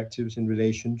AML directives in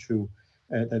relation to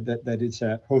that it's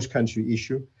a host country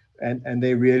issue, and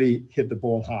they really hit the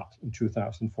ball hard in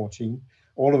 2014.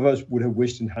 All of us would have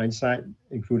wished in hindsight,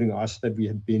 including us, that we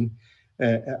had been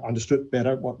understood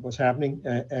better what was happening.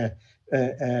 But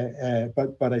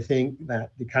I think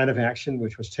that the kind of action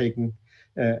which was taken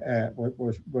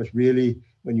was really,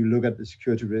 when you look at the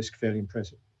security risk, fairly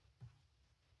impressive.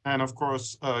 And of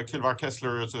course, Kilvar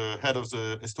Kessler, is the head of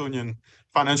the Estonian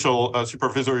Financial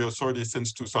Supervisory Authority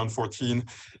since 2014,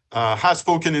 has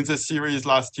spoken in this series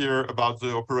last year about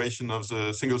the operation of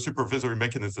the single supervisory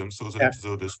mechanism. So the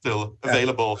episode is still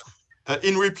available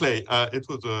in replay. It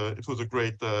was a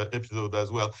great episode as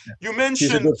well. You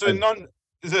mentioned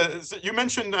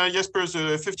Jesper's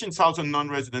 15,000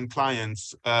 non-resident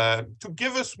clients. To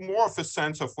give us more of a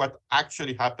sense of what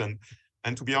actually happened.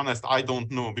 And to be honest, I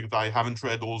don't know, because I haven't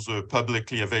read all the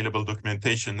publicly available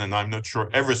documentation, and I'm not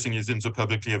sure everything is in the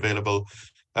publicly available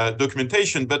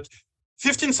documentation. But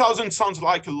 15,000 sounds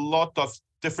like a lot of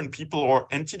different people or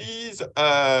entities.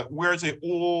 Were they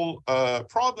all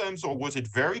problems, or was it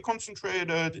very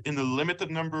concentrated in a limited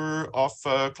number of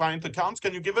client accounts?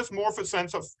 Can you give us more of a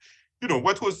sense of,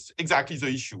 what was exactly the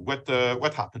issue? What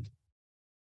happened?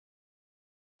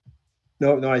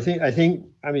 No, I think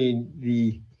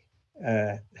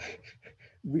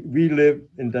we live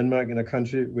in Denmark, in a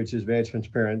country which is very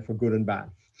transparent for good and bad.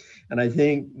 And I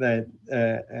think that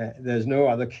there's no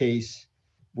other case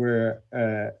where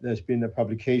there's been a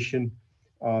publication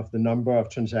of the number of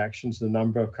transactions, the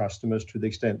number of customers, to the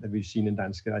extent that we've seen in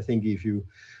Danske. I think if you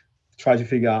try to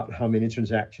figure out how many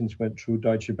transactions went through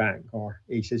Deutsche Bank or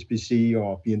HSBC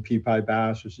or BNP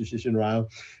Paribas or Société Générale,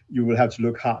 you will have to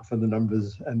look hard for the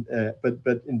numbers. And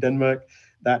but in Denmark,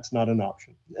 that's not an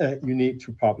option. You need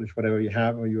to publish whatever you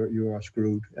have, or you are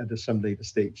screwed at some later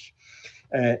stage.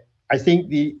 I think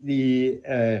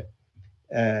the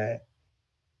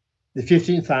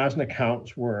 15,000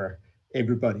 accounts were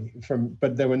everybody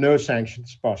but there were no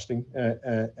sanctions busting,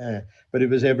 but it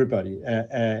was everybody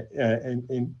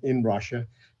in Russia.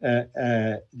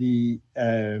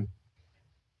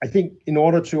 I think in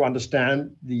order to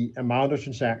understand the amount of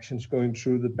transactions going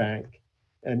through the bank,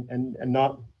 and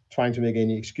not trying to make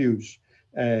any excuse,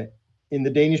 in the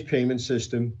Danish payment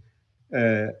system,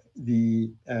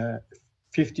 the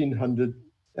 1,500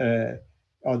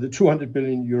 or the 200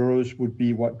 billion euros would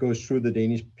be what goes through the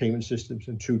Danish payment systems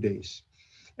in 2 days.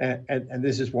 And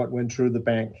this is what went through the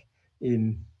bank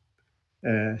in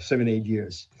 7-8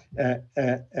 years.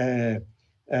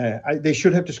 They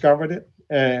should have discovered it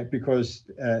because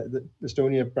the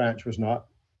Estonia branch was not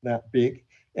that big.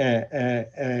 And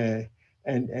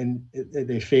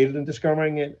they failed in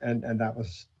discovering it, and that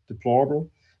was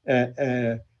deplorable.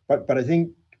 But I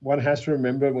think one has to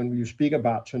remember, when you speak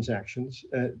about transactions,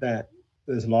 that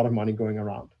there's a lot of money going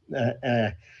around,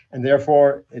 and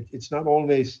therefore it's not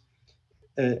always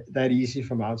that easy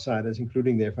from outsiders,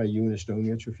 including the FIU in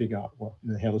Estonia, to figure out what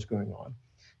the hell is going on.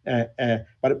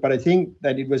 But I think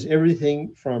that it was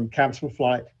everything from capital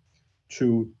flight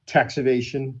to tax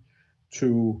evasion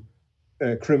to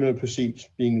criminal proceeds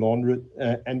being laundered,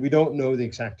 and we don't know the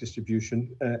exact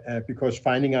distribution because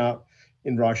finding out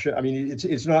in Russia,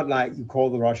 it's not like you call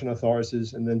the Russian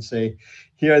authorities and then say,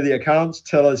 here are the accounts,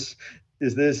 tell us,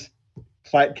 is this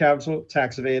flight capital,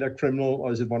 tax evader, criminal,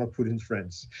 or is it one of Putin's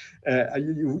friends?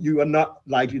 You are not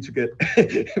likely to get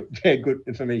very good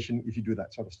information if you do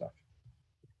that sort of stuff.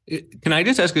 Can I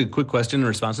just ask a quick question in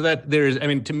response to that?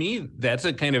 To me, that's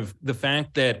a kind of the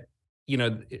fact that,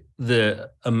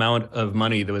 the amount of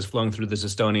money that was flowing through this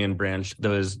Estonian branch that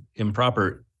was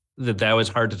improper, that was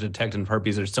hard to detect, in part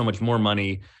because there's so much more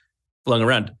money flowing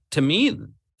around. To me,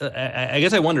 I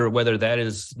guess I wonder whether that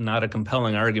is not a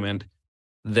compelling argument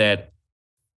that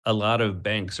a lot of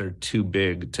banks are too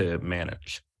big to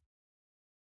manage.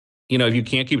 You know, if you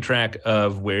can't keep track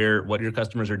of what your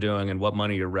customers are doing and what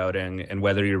money you're routing and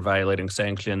whether you're violating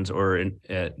sanctions or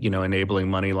enabling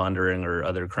money laundering or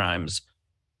other crimes,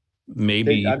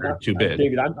 maybe you're too big.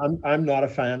 David, I'm not a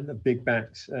fan of big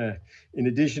banks. In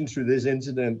addition to this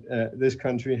incident, this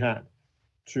country had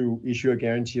to issue a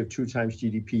guarantee of 2 times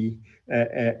GDP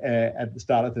at the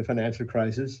start of the financial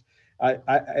crisis.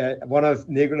 One of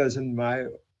Nicolas and my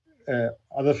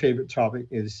other favorite topic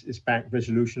is bank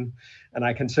resolution, and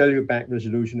I can tell you bank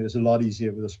resolution is a lot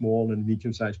easier with a small and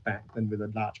medium-sized bank than with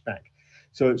a large bank.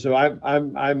 So I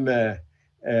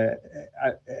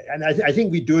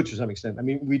think we do it to some extent. I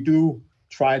mean, we do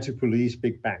try to police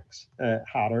big banks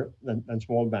harder than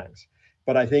small banks,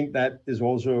 but I think that is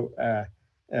also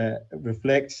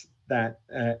reflects that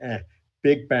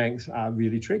big banks are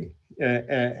really tricky,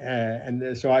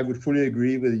 and so I would fully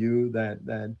agree with you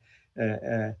that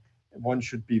one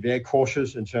should be very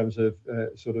cautious in terms of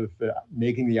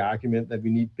making the argument that we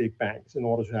need big banks in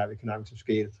order to have economics of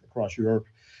scale across Europe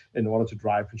in order to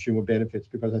drive consumer benefits,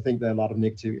 because I think there are a lot of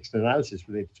negative externalities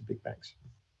related to big banks.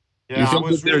 Yeah, I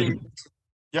was reading.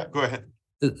 Yeah, go ahead.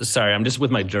 Sorry, I'm just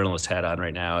with my journalist hat on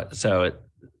right now, so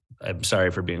I'm sorry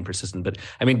for being persistent, but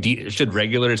I mean, should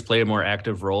regulators play a more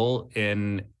active role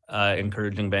in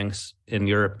encouraging banks in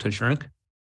Europe to shrink?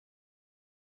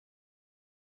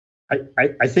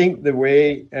 I think the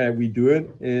way we do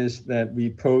it is that we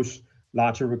pose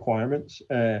larger requirements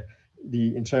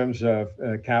in terms of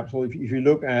capital. If you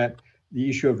look at the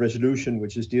issue of resolution,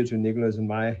 which is dear to Nicolas and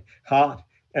my heart,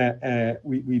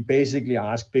 we basically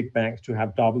ask big banks to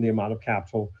have double the amount of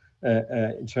capital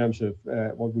in terms of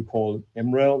what we call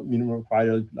MREL, minimum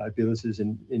required liabilities.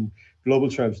 In global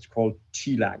terms, it's called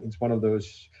TLAC. It's one of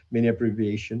those many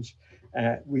abbreviations.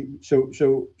 And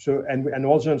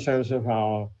also in terms of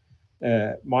our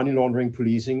money laundering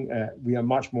policing, we are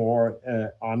much more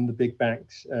on the big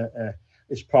banks.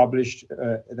 It's published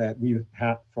that we've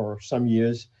had for some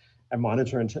years a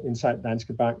monitor inside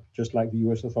Danske Bank, just like the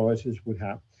US authorities would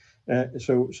have.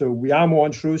 So we are more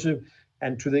intrusive,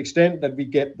 and to the extent that we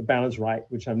get the balance right,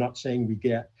 which I'm not saying we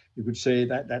get, you could say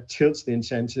that tilts the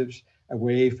incentives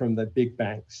away from the big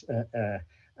banks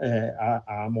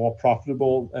are more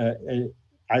profitable,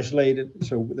 isolated,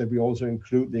 so that we also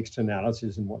include the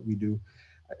externalities in what we do.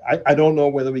 I don't know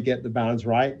whether we get the balance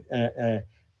right,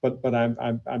 but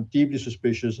I'm deeply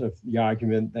suspicious of the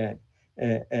argument that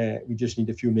we just need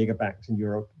a few mega banks in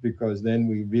Europe, because then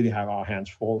we really have our hands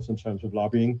full in terms of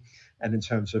lobbying and in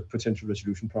terms of potential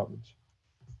resolution problems.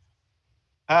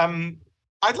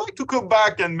 I'd like to go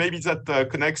back, and maybe that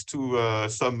connects to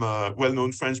some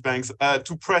well-known French banks,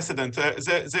 to precedent.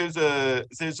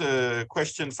 There's a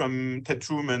question from Ted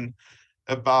Truman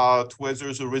about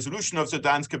whether the resolution of the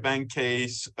Danske Bank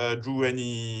case drew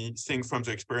anything from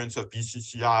the experience of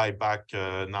BCCI back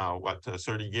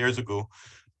 30 years ago.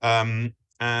 Ted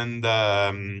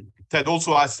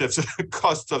also asked if the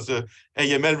costs of the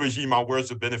AML regime are worth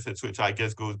the benefits, which I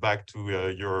guess goes back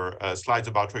to your slides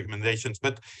about recommendations.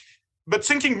 But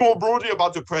thinking more broadly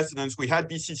about the precedents, we had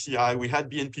BCCI, we had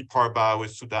BNP Paribas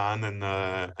with Sudan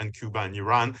and Cuba and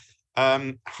Iran.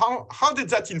 How did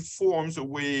that inform the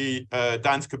way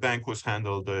Danske Bank was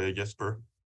handled, Jesper?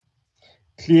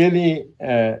 Clearly,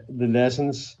 the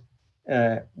lessons,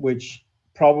 which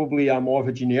probably are more of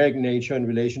a generic nature in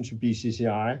relation to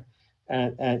BCCI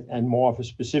and more of a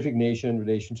specific nature in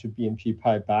relation to BNP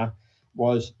Paribas,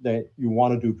 was that you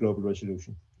want to do global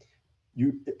resolution.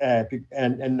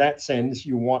 And in that sense,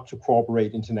 you want to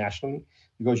cooperate internationally,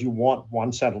 because you want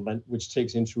one settlement which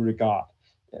takes into regard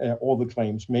all the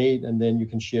claims made, and then you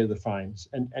can share the fines.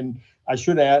 And I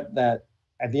should add that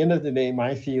at the end of the day,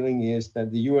 my feeling is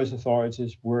that the US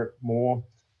authorities were more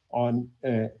on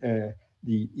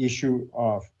the issue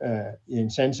of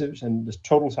incentives and the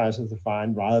total size of the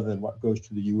fine, rather than what goes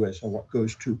to the US or what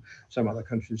goes to some other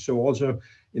countries. So also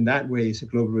in that way, the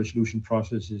global resolution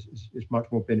process is much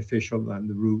more beneficial than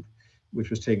the route which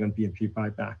was taken on BNP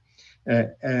Paribas.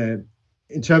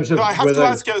 In terms of I have to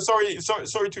ask,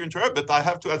 sorry to interrupt, but I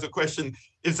have to ask a question.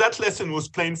 If that lesson was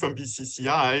plain from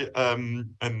BCCI,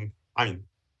 and I mean,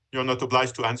 you're not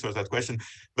obliged to answer that question,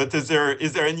 but is there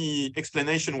any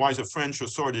explanation why the French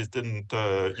authorities didn't,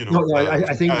 I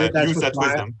think use that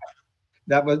wisdom?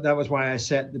 That was why I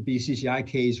said the BCCI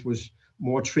case was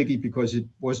more tricky, because it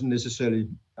wasn't necessarily,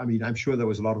 I mean, I'm sure there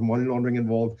was a lot of money laundering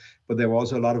involved, but there were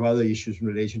also a lot of other issues in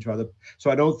relation to other.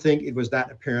 So I don't think it was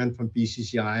that apparent from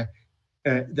BCCI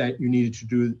that you needed to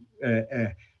do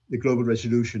the global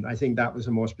resolution. I think that was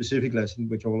a more specific lesson,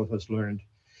 which all of us learned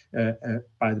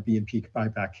by the BNP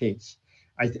Paribas case.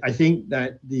 I think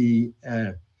that the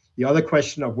other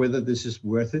question of whether this is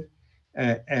worth it,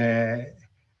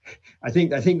 I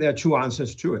think there are two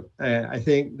answers to it. I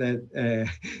think that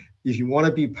if you want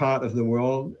to be part of the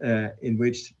world in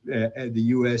which the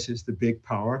US is the big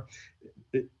power,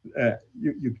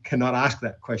 you cannot ask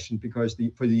that question, because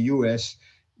for the US,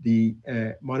 the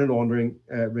money laundering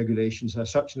regulations are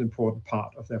such an important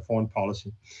part of their foreign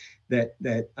policy that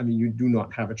I mean, you do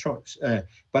not have a choice.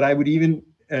 But I would even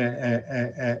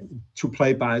to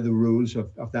play by the rules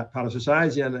of that part of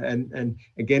society, and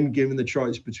again, given the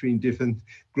choice between different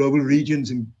global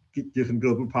regions and different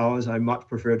global powers, I much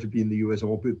prefer to be in the US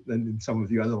orbit than in some of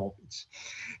the other orbits.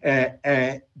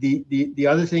 The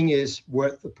other thing is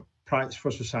worth the price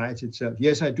for society itself.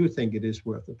 Yes, I do think it is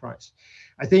worth the price.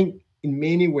 I think in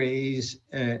many ways,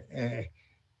 you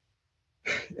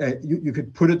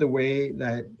could put it the way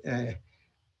that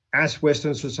as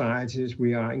Western societies,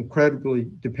 we are incredibly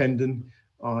dependent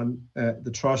on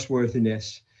the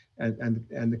trustworthiness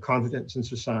and the confidence in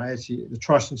society, the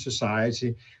trust in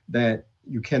society that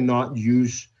you cannot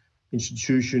use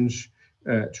institutions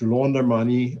to launder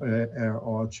money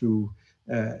or to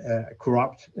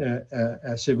corrupt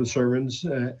civil servants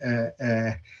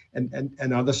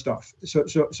and other stuff.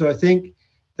 So I think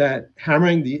that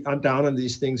hammering down on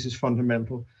these things is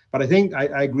fundamental. But I think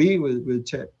I agree with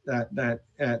Ted that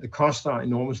the costs are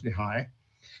enormously high.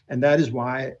 And that is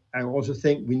why I also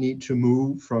think we need to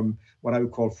move from what I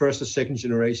would call first or second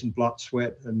generation blood,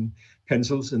 sweat, and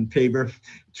pencils and paper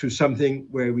to something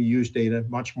where we use data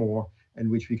much more, and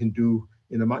which we can do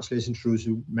in a much less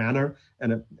intrusive manner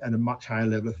and a much higher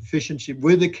level of efficiency,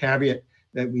 with the caveat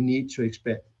that we need to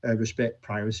respect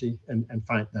privacy and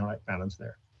find the right balance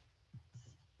there.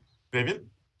 David?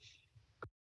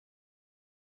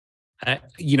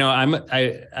 I'm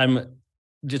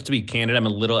just to be candid, I'm a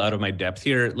little out of my depth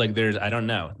here. Like I don't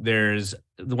know. There's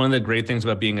one of the great things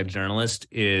about being a journalist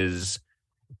is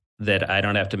that I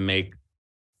don't have to make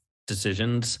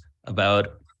decisions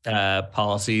about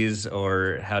policies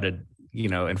or how to,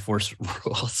 enforce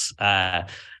rules. I'm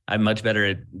much better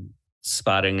at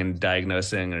spotting and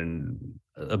diagnosing and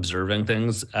observing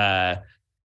things. To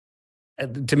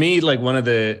me, like one of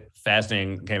the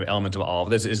fascinating kind of elements of all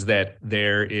of this is that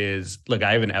there is, like,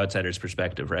 I have an outsider's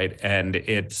perspective, right? And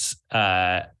it's,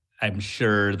 I'm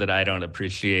sure that I don't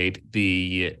appreciate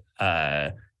the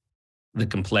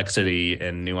complexity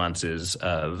and nuances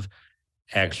of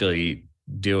actually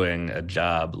doing a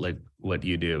job like what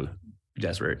you do,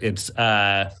 Jesper. It's,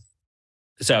 so,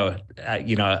 I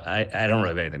don't really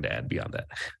have anything to add beyond that.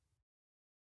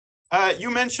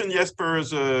 You mentioned,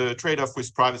 Jesper's trade-off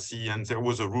with privacy, and there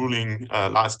was a ruling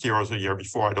last year or the year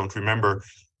before, I don't remember,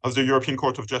 of the European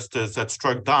Court of Justice that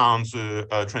struck down the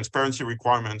transparency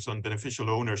requirements on beneficial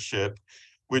ownership,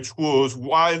 which was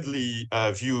widely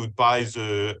viewed by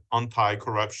the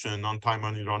anti-corruption,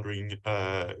 anti-money laundering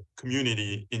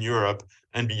community in Europe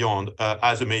and beyond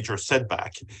as a major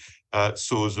setback.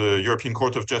 So the European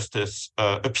Court of Justice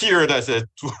appeared as it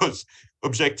was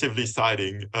objectively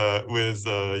siding with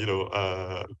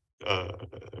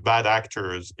bad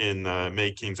actors in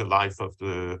making the life of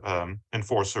the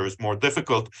enforcers more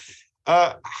difficult.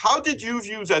 How did you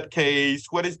view that case?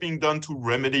 What is being done to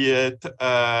remedy it?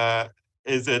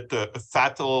 Is it a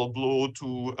fatal blow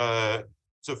to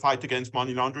the fight against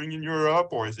money laundering in Europe,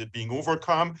 or is it being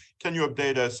overcome? Can you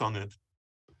update us on it?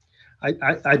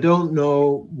 I don't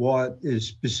know what is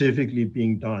specifically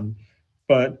being done,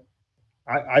 but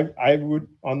I would,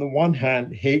 on the one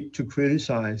hand, hate to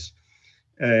criticize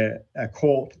a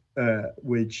court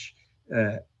which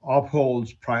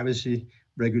upholds privacy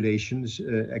regulations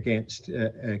against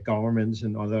governments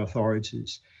and other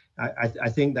authorities. I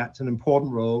think that's an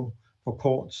important role for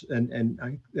courts, and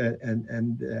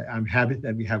I'm happy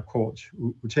that we have courts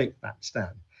who take that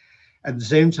stand. At the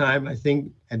same time, I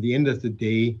think at the end of the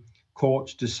day,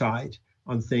 courts decide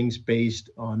on things based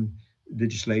on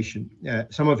legislation.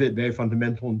 Some of it very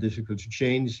fundamental and difficult to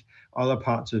change. Other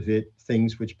parts of it,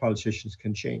 things which politicians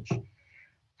can change.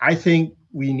 I think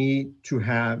we need to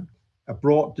have a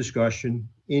broad discussion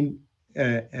in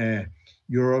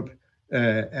Europe,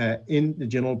 in the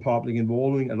general public,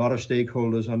 involving a lot of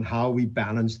stakeholders on how we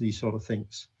balance these sort of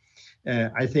things.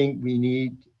 I think we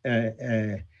need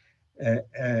to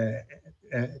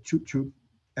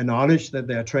acknowledge that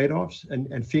there are trade-offs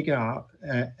and figure out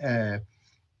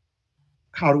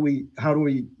how do we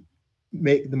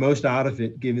make the most out of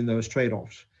it given those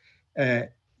trade-offs.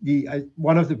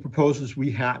 One of the proposals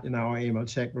we had in our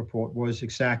AML Tech report was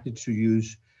exactly to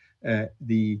use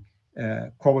the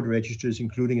corporate registers,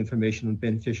 including information on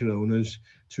beneficial owners,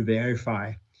 to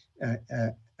verify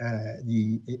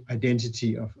the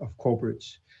identity of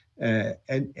corporates.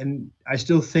 And I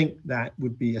still think that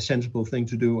would be a sensible thing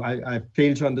to do. I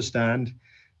fail to understand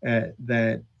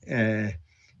that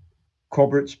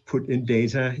corporates put in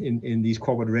data in these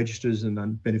corporate registers and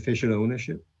on beneficial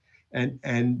ownership,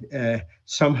 and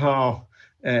somehow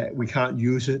we can't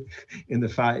use it in the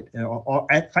fight.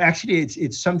 Actually,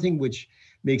 it's something which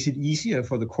makes it easier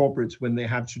for the corporates when they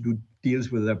have to do deals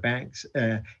with their banks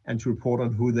and to report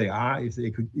on who they are. If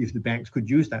the banks could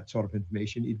use that sort of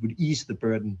information, it would ease the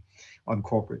burden on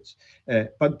corporates.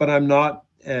 But I'm not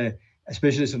a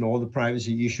specialist on all the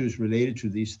privacy issues related to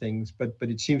these things. But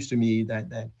it seems to me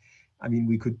that I mean,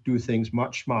 we could do things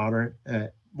much smarter.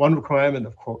 One requirement,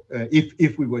 of course,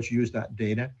 if we were to use that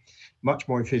data, much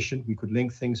more efficient, we could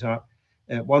link things up.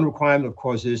 One requirement, of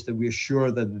course, is that we are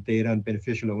sure that the data on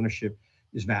beneficial ownership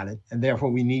is valid, and therefore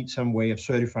we need some way of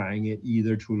certifying it,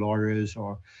 either to lawyers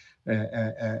or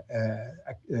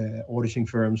auditing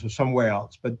firms or somewhere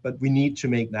else. But we need to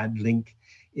make that link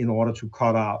in order to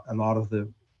cut out a lot of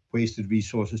the wasted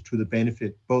resources to the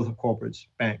benefit both of corporates,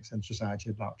 banks, and society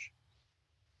at large.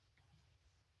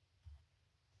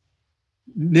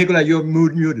 Nicolas, you're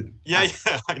muted. Yeah,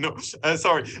 I know.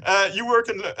 Sorry. You work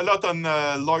a lot on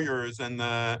lawyers and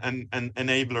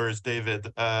enablers,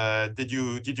 David. Did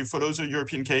you follow the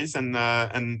European case, and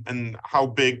how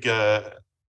big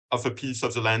of a piece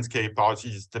of the landscape are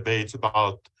these debates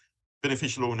about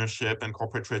beneficial ownership and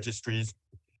corporate registries?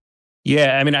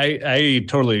 Yeah, I mean, I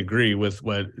totally agree with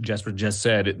what Jesper just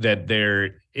said, that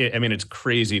I mean, it's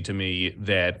crazy to me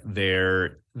that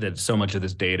so much of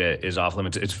this data is off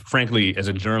limits. It's frankly, as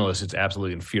a journalist, it's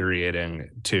absolutely infuriating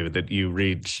too, that you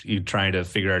trying to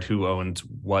figure out who owns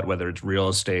what, whether it's real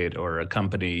estate or a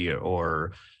company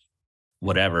or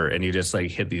whatever, and you just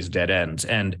like hit these dead ends.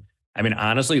 And I mean,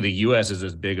 honestly, the U.S. is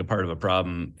as big a part of a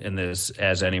problem in this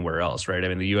as anywhere else, right? I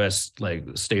mean, the U.S., like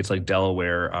states like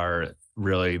Delaware are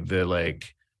really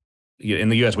in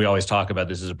the U.S., we always talk about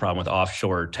this as a problem with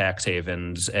offshore tax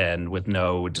havens and with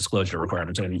no disclosure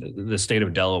requirements. And the state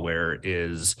of Delaware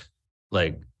is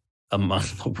like among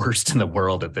the worst in the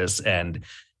world at this. And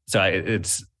so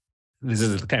this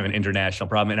is kind of an international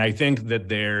problem. And I think that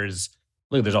there's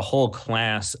a whole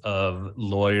class of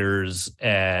lawyers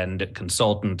and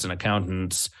consultants and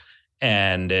accountants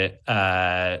and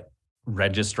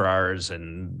registrars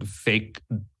and fake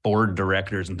board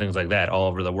directors and things like that all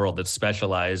over the world that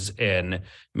specialize in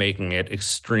making it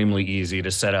extremely easy to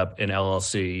set up an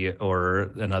LLC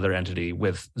or another entity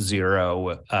with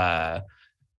zero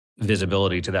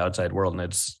visibility to the outside world. And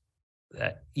it's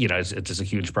just a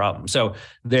huge problem. So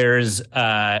there's,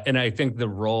 and I think the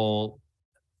role,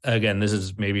 again, this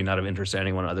is maybe not of interest to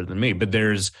anyone other than me, but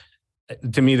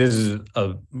to me, this is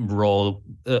a role,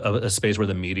 a space where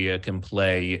the media can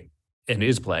play and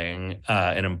is playing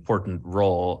an important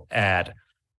role at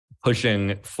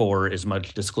pushing for as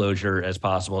much disclosure as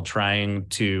possible, trying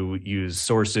to use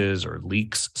sources or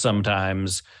leaks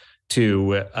sometimes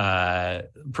to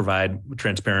provide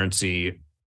transparency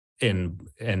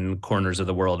in corners of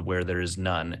the world where there is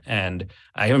none. And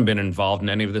I haven't been involved in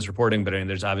any of this reporting, but I mean,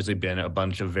 there's obviously been a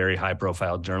bunch of very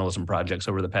high-profile journalism projects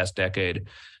over the past decade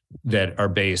that are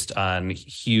based on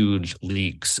huge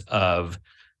leaks of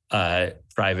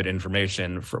private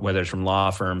information, whether it's from law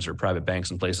firms or private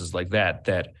banks and places like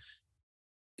that,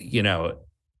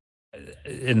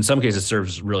 in some cases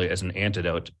serves really as an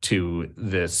antidote to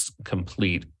this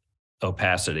complete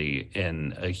opacity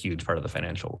in a huge part of the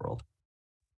financial world.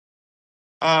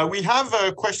 We have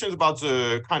questions about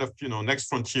the kind of, next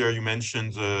frontier. You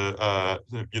mentioned,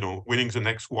 winning the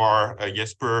next war,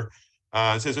 Jesper.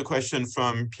 There's a question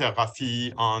from Pierre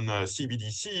Raffi on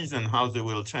CBDCs and how they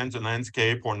will change the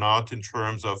landscape or not in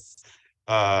terms of,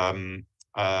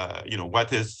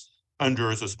 what is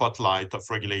under the spotlight of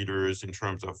regulators in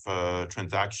terms of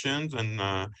transactions,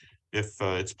 and if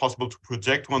it's possible to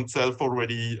project oneself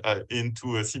already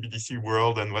into a CBDC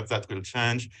world and what that will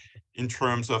change in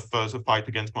terms of the fight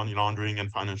against money laundering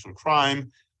and financial crime.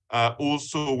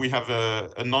 Also, we have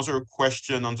another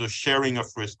question on the sharing of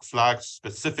risk flags,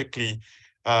 specifically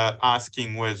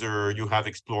asking whether you have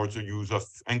explored the use of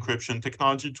encryption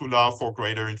technology to allow for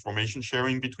greater information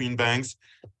sharing between banks.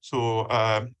 So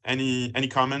any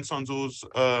comments on those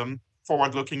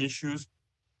forward-looking issues?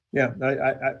 Yeah,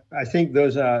 I think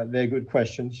those are very good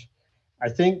questions. I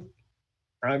think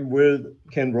I'm with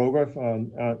Ken Rogoff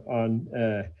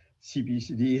on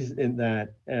CBDCs in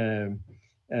that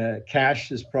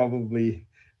cash is probably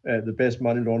the best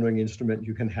money laundering instrument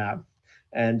you can have.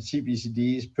 And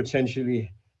CBDCs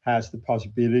potentially has the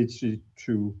possibility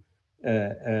to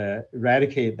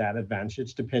eradicate that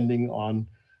advantage depending on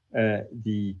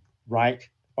the right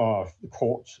of the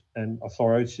courts and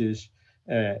authorities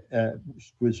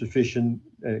with sufficient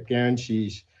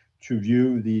guarantees to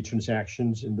view the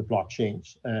transactions in the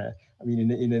blockchains. I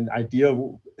mean, in an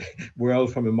ideal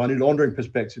world from a money laundering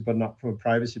perspective, but not from a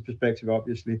privacy perspective,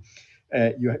 obviously,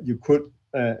 you could,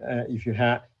 if you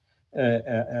had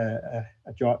a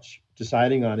judge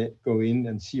deciding on it, go in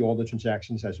and see all the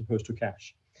transactions as opposed to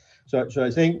cash. So I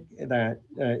think that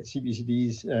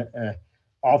CBCDs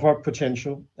offer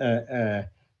potential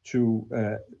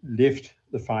to lift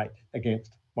the fight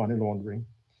against money laundering.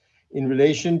 In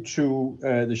relation to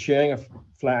the sharing of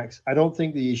flags, I don't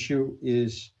think the issue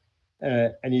is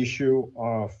an issue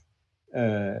of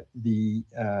the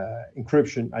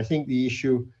encryption. I think the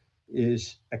issue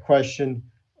is a question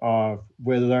of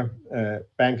whether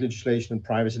bank legislation and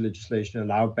privacy legislation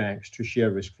allow banks to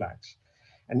share risk flags.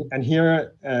 And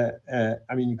here,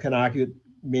 I mean, you can argue it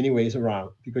many ways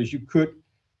around, because you could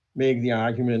make the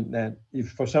argument that if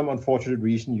for some unfortunate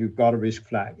reason you've got a risk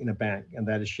flag in a bank and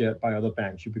that is shared by other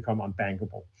banks, you become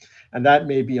unbankable. And that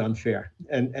may be unfair.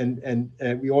 And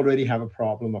we already have a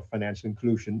problem of financial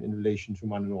inclusion in relation to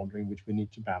money laundering, which we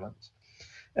need to balance.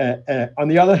 On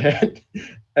the other hand,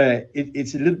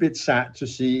 it's a little bit sad to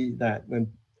see that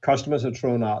when customers are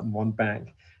thrown out in one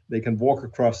bank, they can walk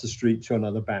across the street to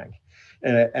another bank.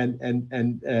 And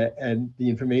the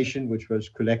information which was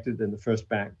collected in the first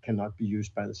bank cannot be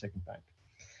used by the second bank.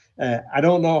 I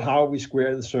don't know how we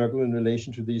square the circle in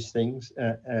relation to these things,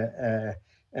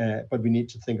 but we need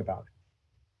to think about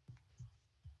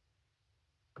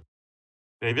it.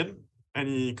 David,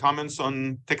 any comments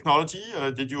on technology?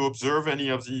 Did you observe any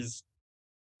of these?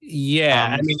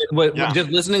 Yeah, I mean, just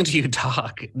listening to you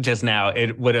talk just now,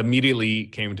 what immediately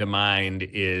came to mind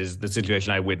is the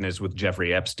situation I witnessed with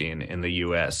Jeffrey Epstein in the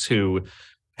US, who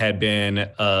had been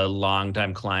a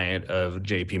longtime client of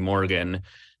JP Morgan.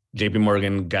 JP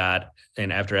Morgan got,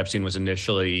 and after Epstein was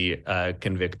initially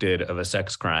convicted of a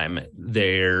sex crime,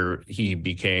 there he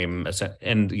became,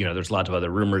 and you know, there's lots of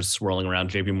other rumors swirling around.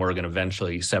 JP Morgan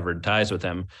eventually severed ties with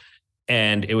him.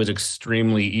 And it was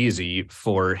extremely easy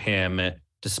for him,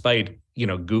 despite, you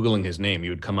know, Googling his name,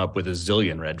 you would come up with a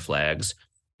zillion red flags.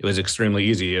 It was extremely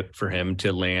easy for him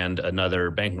to land another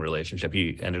banking relationship.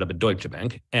 He ended up at Deutsche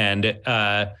Bank, and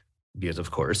because of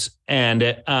course. And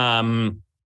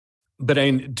but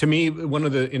to me, one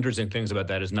of the interesting things about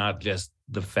that is not just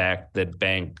the fact that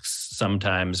banks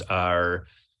sometimes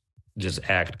just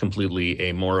act completely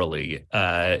amorally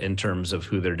in terms of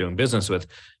who they're doing business with.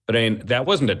 But I mean, that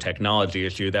wasn't a technology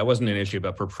issue. That wasn't an issue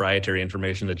about proprietary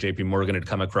information that JP Morgan had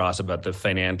come across about the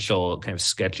financial kind of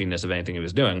sketchiness of anything he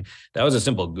was doing. That was a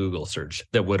simple Google search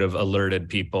that would have alerted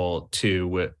people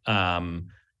to,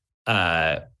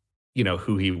 you know,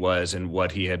 who he was and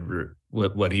what he had,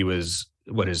 what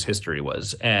his history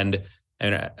was. And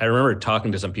I remember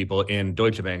talking to some people in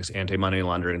Deutsche Bank's anti-money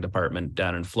laundering department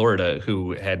down in Florida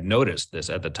who had noticed this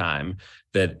at the time,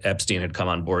 that Epstein had come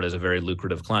on board as a very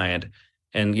lucrative client.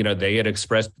 And, you know, they had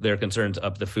expressed their concerns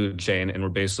up the food chain and were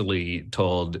basically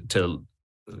told to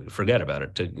forget about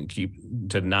it,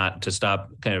 to stop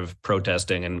kind of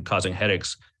protesting and causing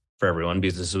headaches for everyone,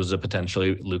 because this was a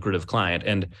potentially lucrative client.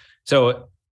 And so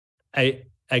I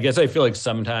guess I feel like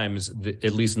sometimes,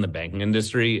 at least in the banking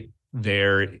industry,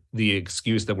 the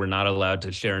excuse that we're not allowed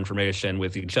to share information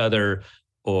with each other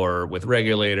or with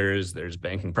regulators, there's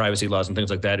banking privacy laws and things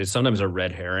like that, is sometimes a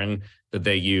red herring that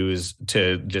they use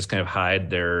to just kind of hide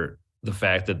the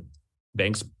fact that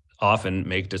banks often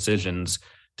make decisions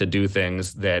to do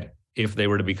things that, if they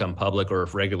were to become public or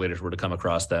if regulators were to come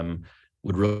across them,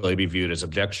 would really be viewed as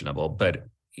objectionable. But,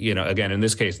 you know, again, in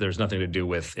this case, there's nothing to do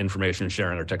with information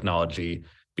sharing or technology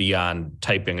beyond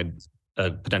typing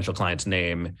a potential client's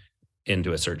name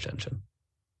into a search engine.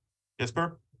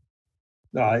 Jesper?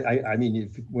 No, I mean,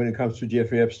 when it comes to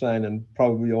Jeffrey Epstein and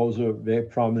probably also very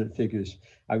prominent figures,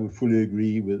 I would fully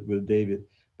agree with David.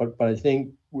 But I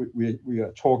think we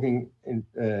are talking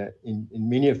in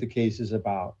many of the cases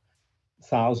about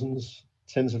thousands,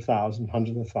 tens of thousands,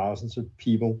 hundreds of thousands of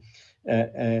people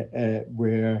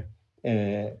where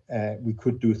we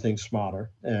could do things smarter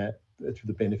to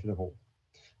the benefit of all.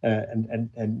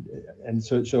 And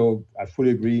so I fully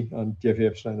agree on Jeffrey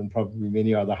Epstein and probably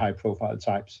many other high-profile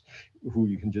types who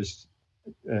you can just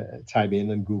type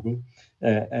in and Google.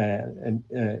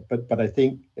 But I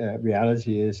think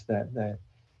reality is that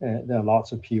there are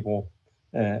lots of people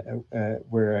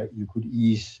where you could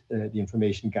ease the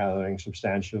information gathering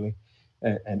substantially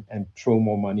and throw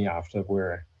more money after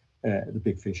where the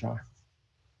big fish are.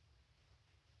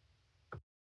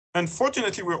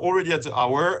 Unfortunately, we're already at the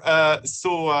hour,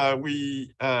 so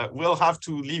we will have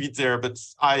to leave it there. But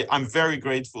I'm very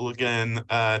grateful again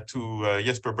to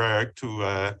Jesper Berg,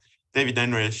 to David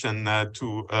Enrich, and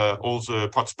to all the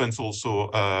participants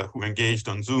also who engaged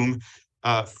on Zoom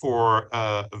for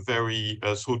a very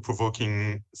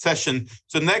thought-provoking session.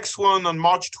 The next one on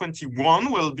March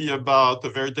 21 will be about a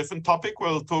very different topic.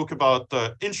 We'll talk about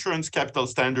insurance capital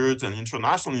standards and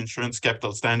international insurance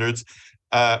capital standards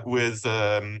with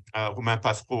Romain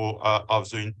Passereau of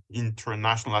the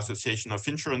International Association of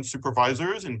Insurance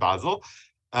Supervisors in Basel.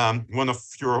 One of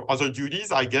your other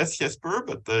duties, I guess, Jesper,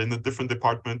 but in a different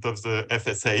department of the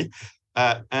FSA.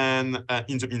 And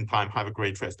in the meantime, have a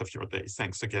great rest of your day.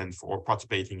 Thanks again for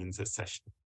participating in this session.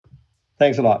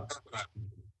 Thanks a lot.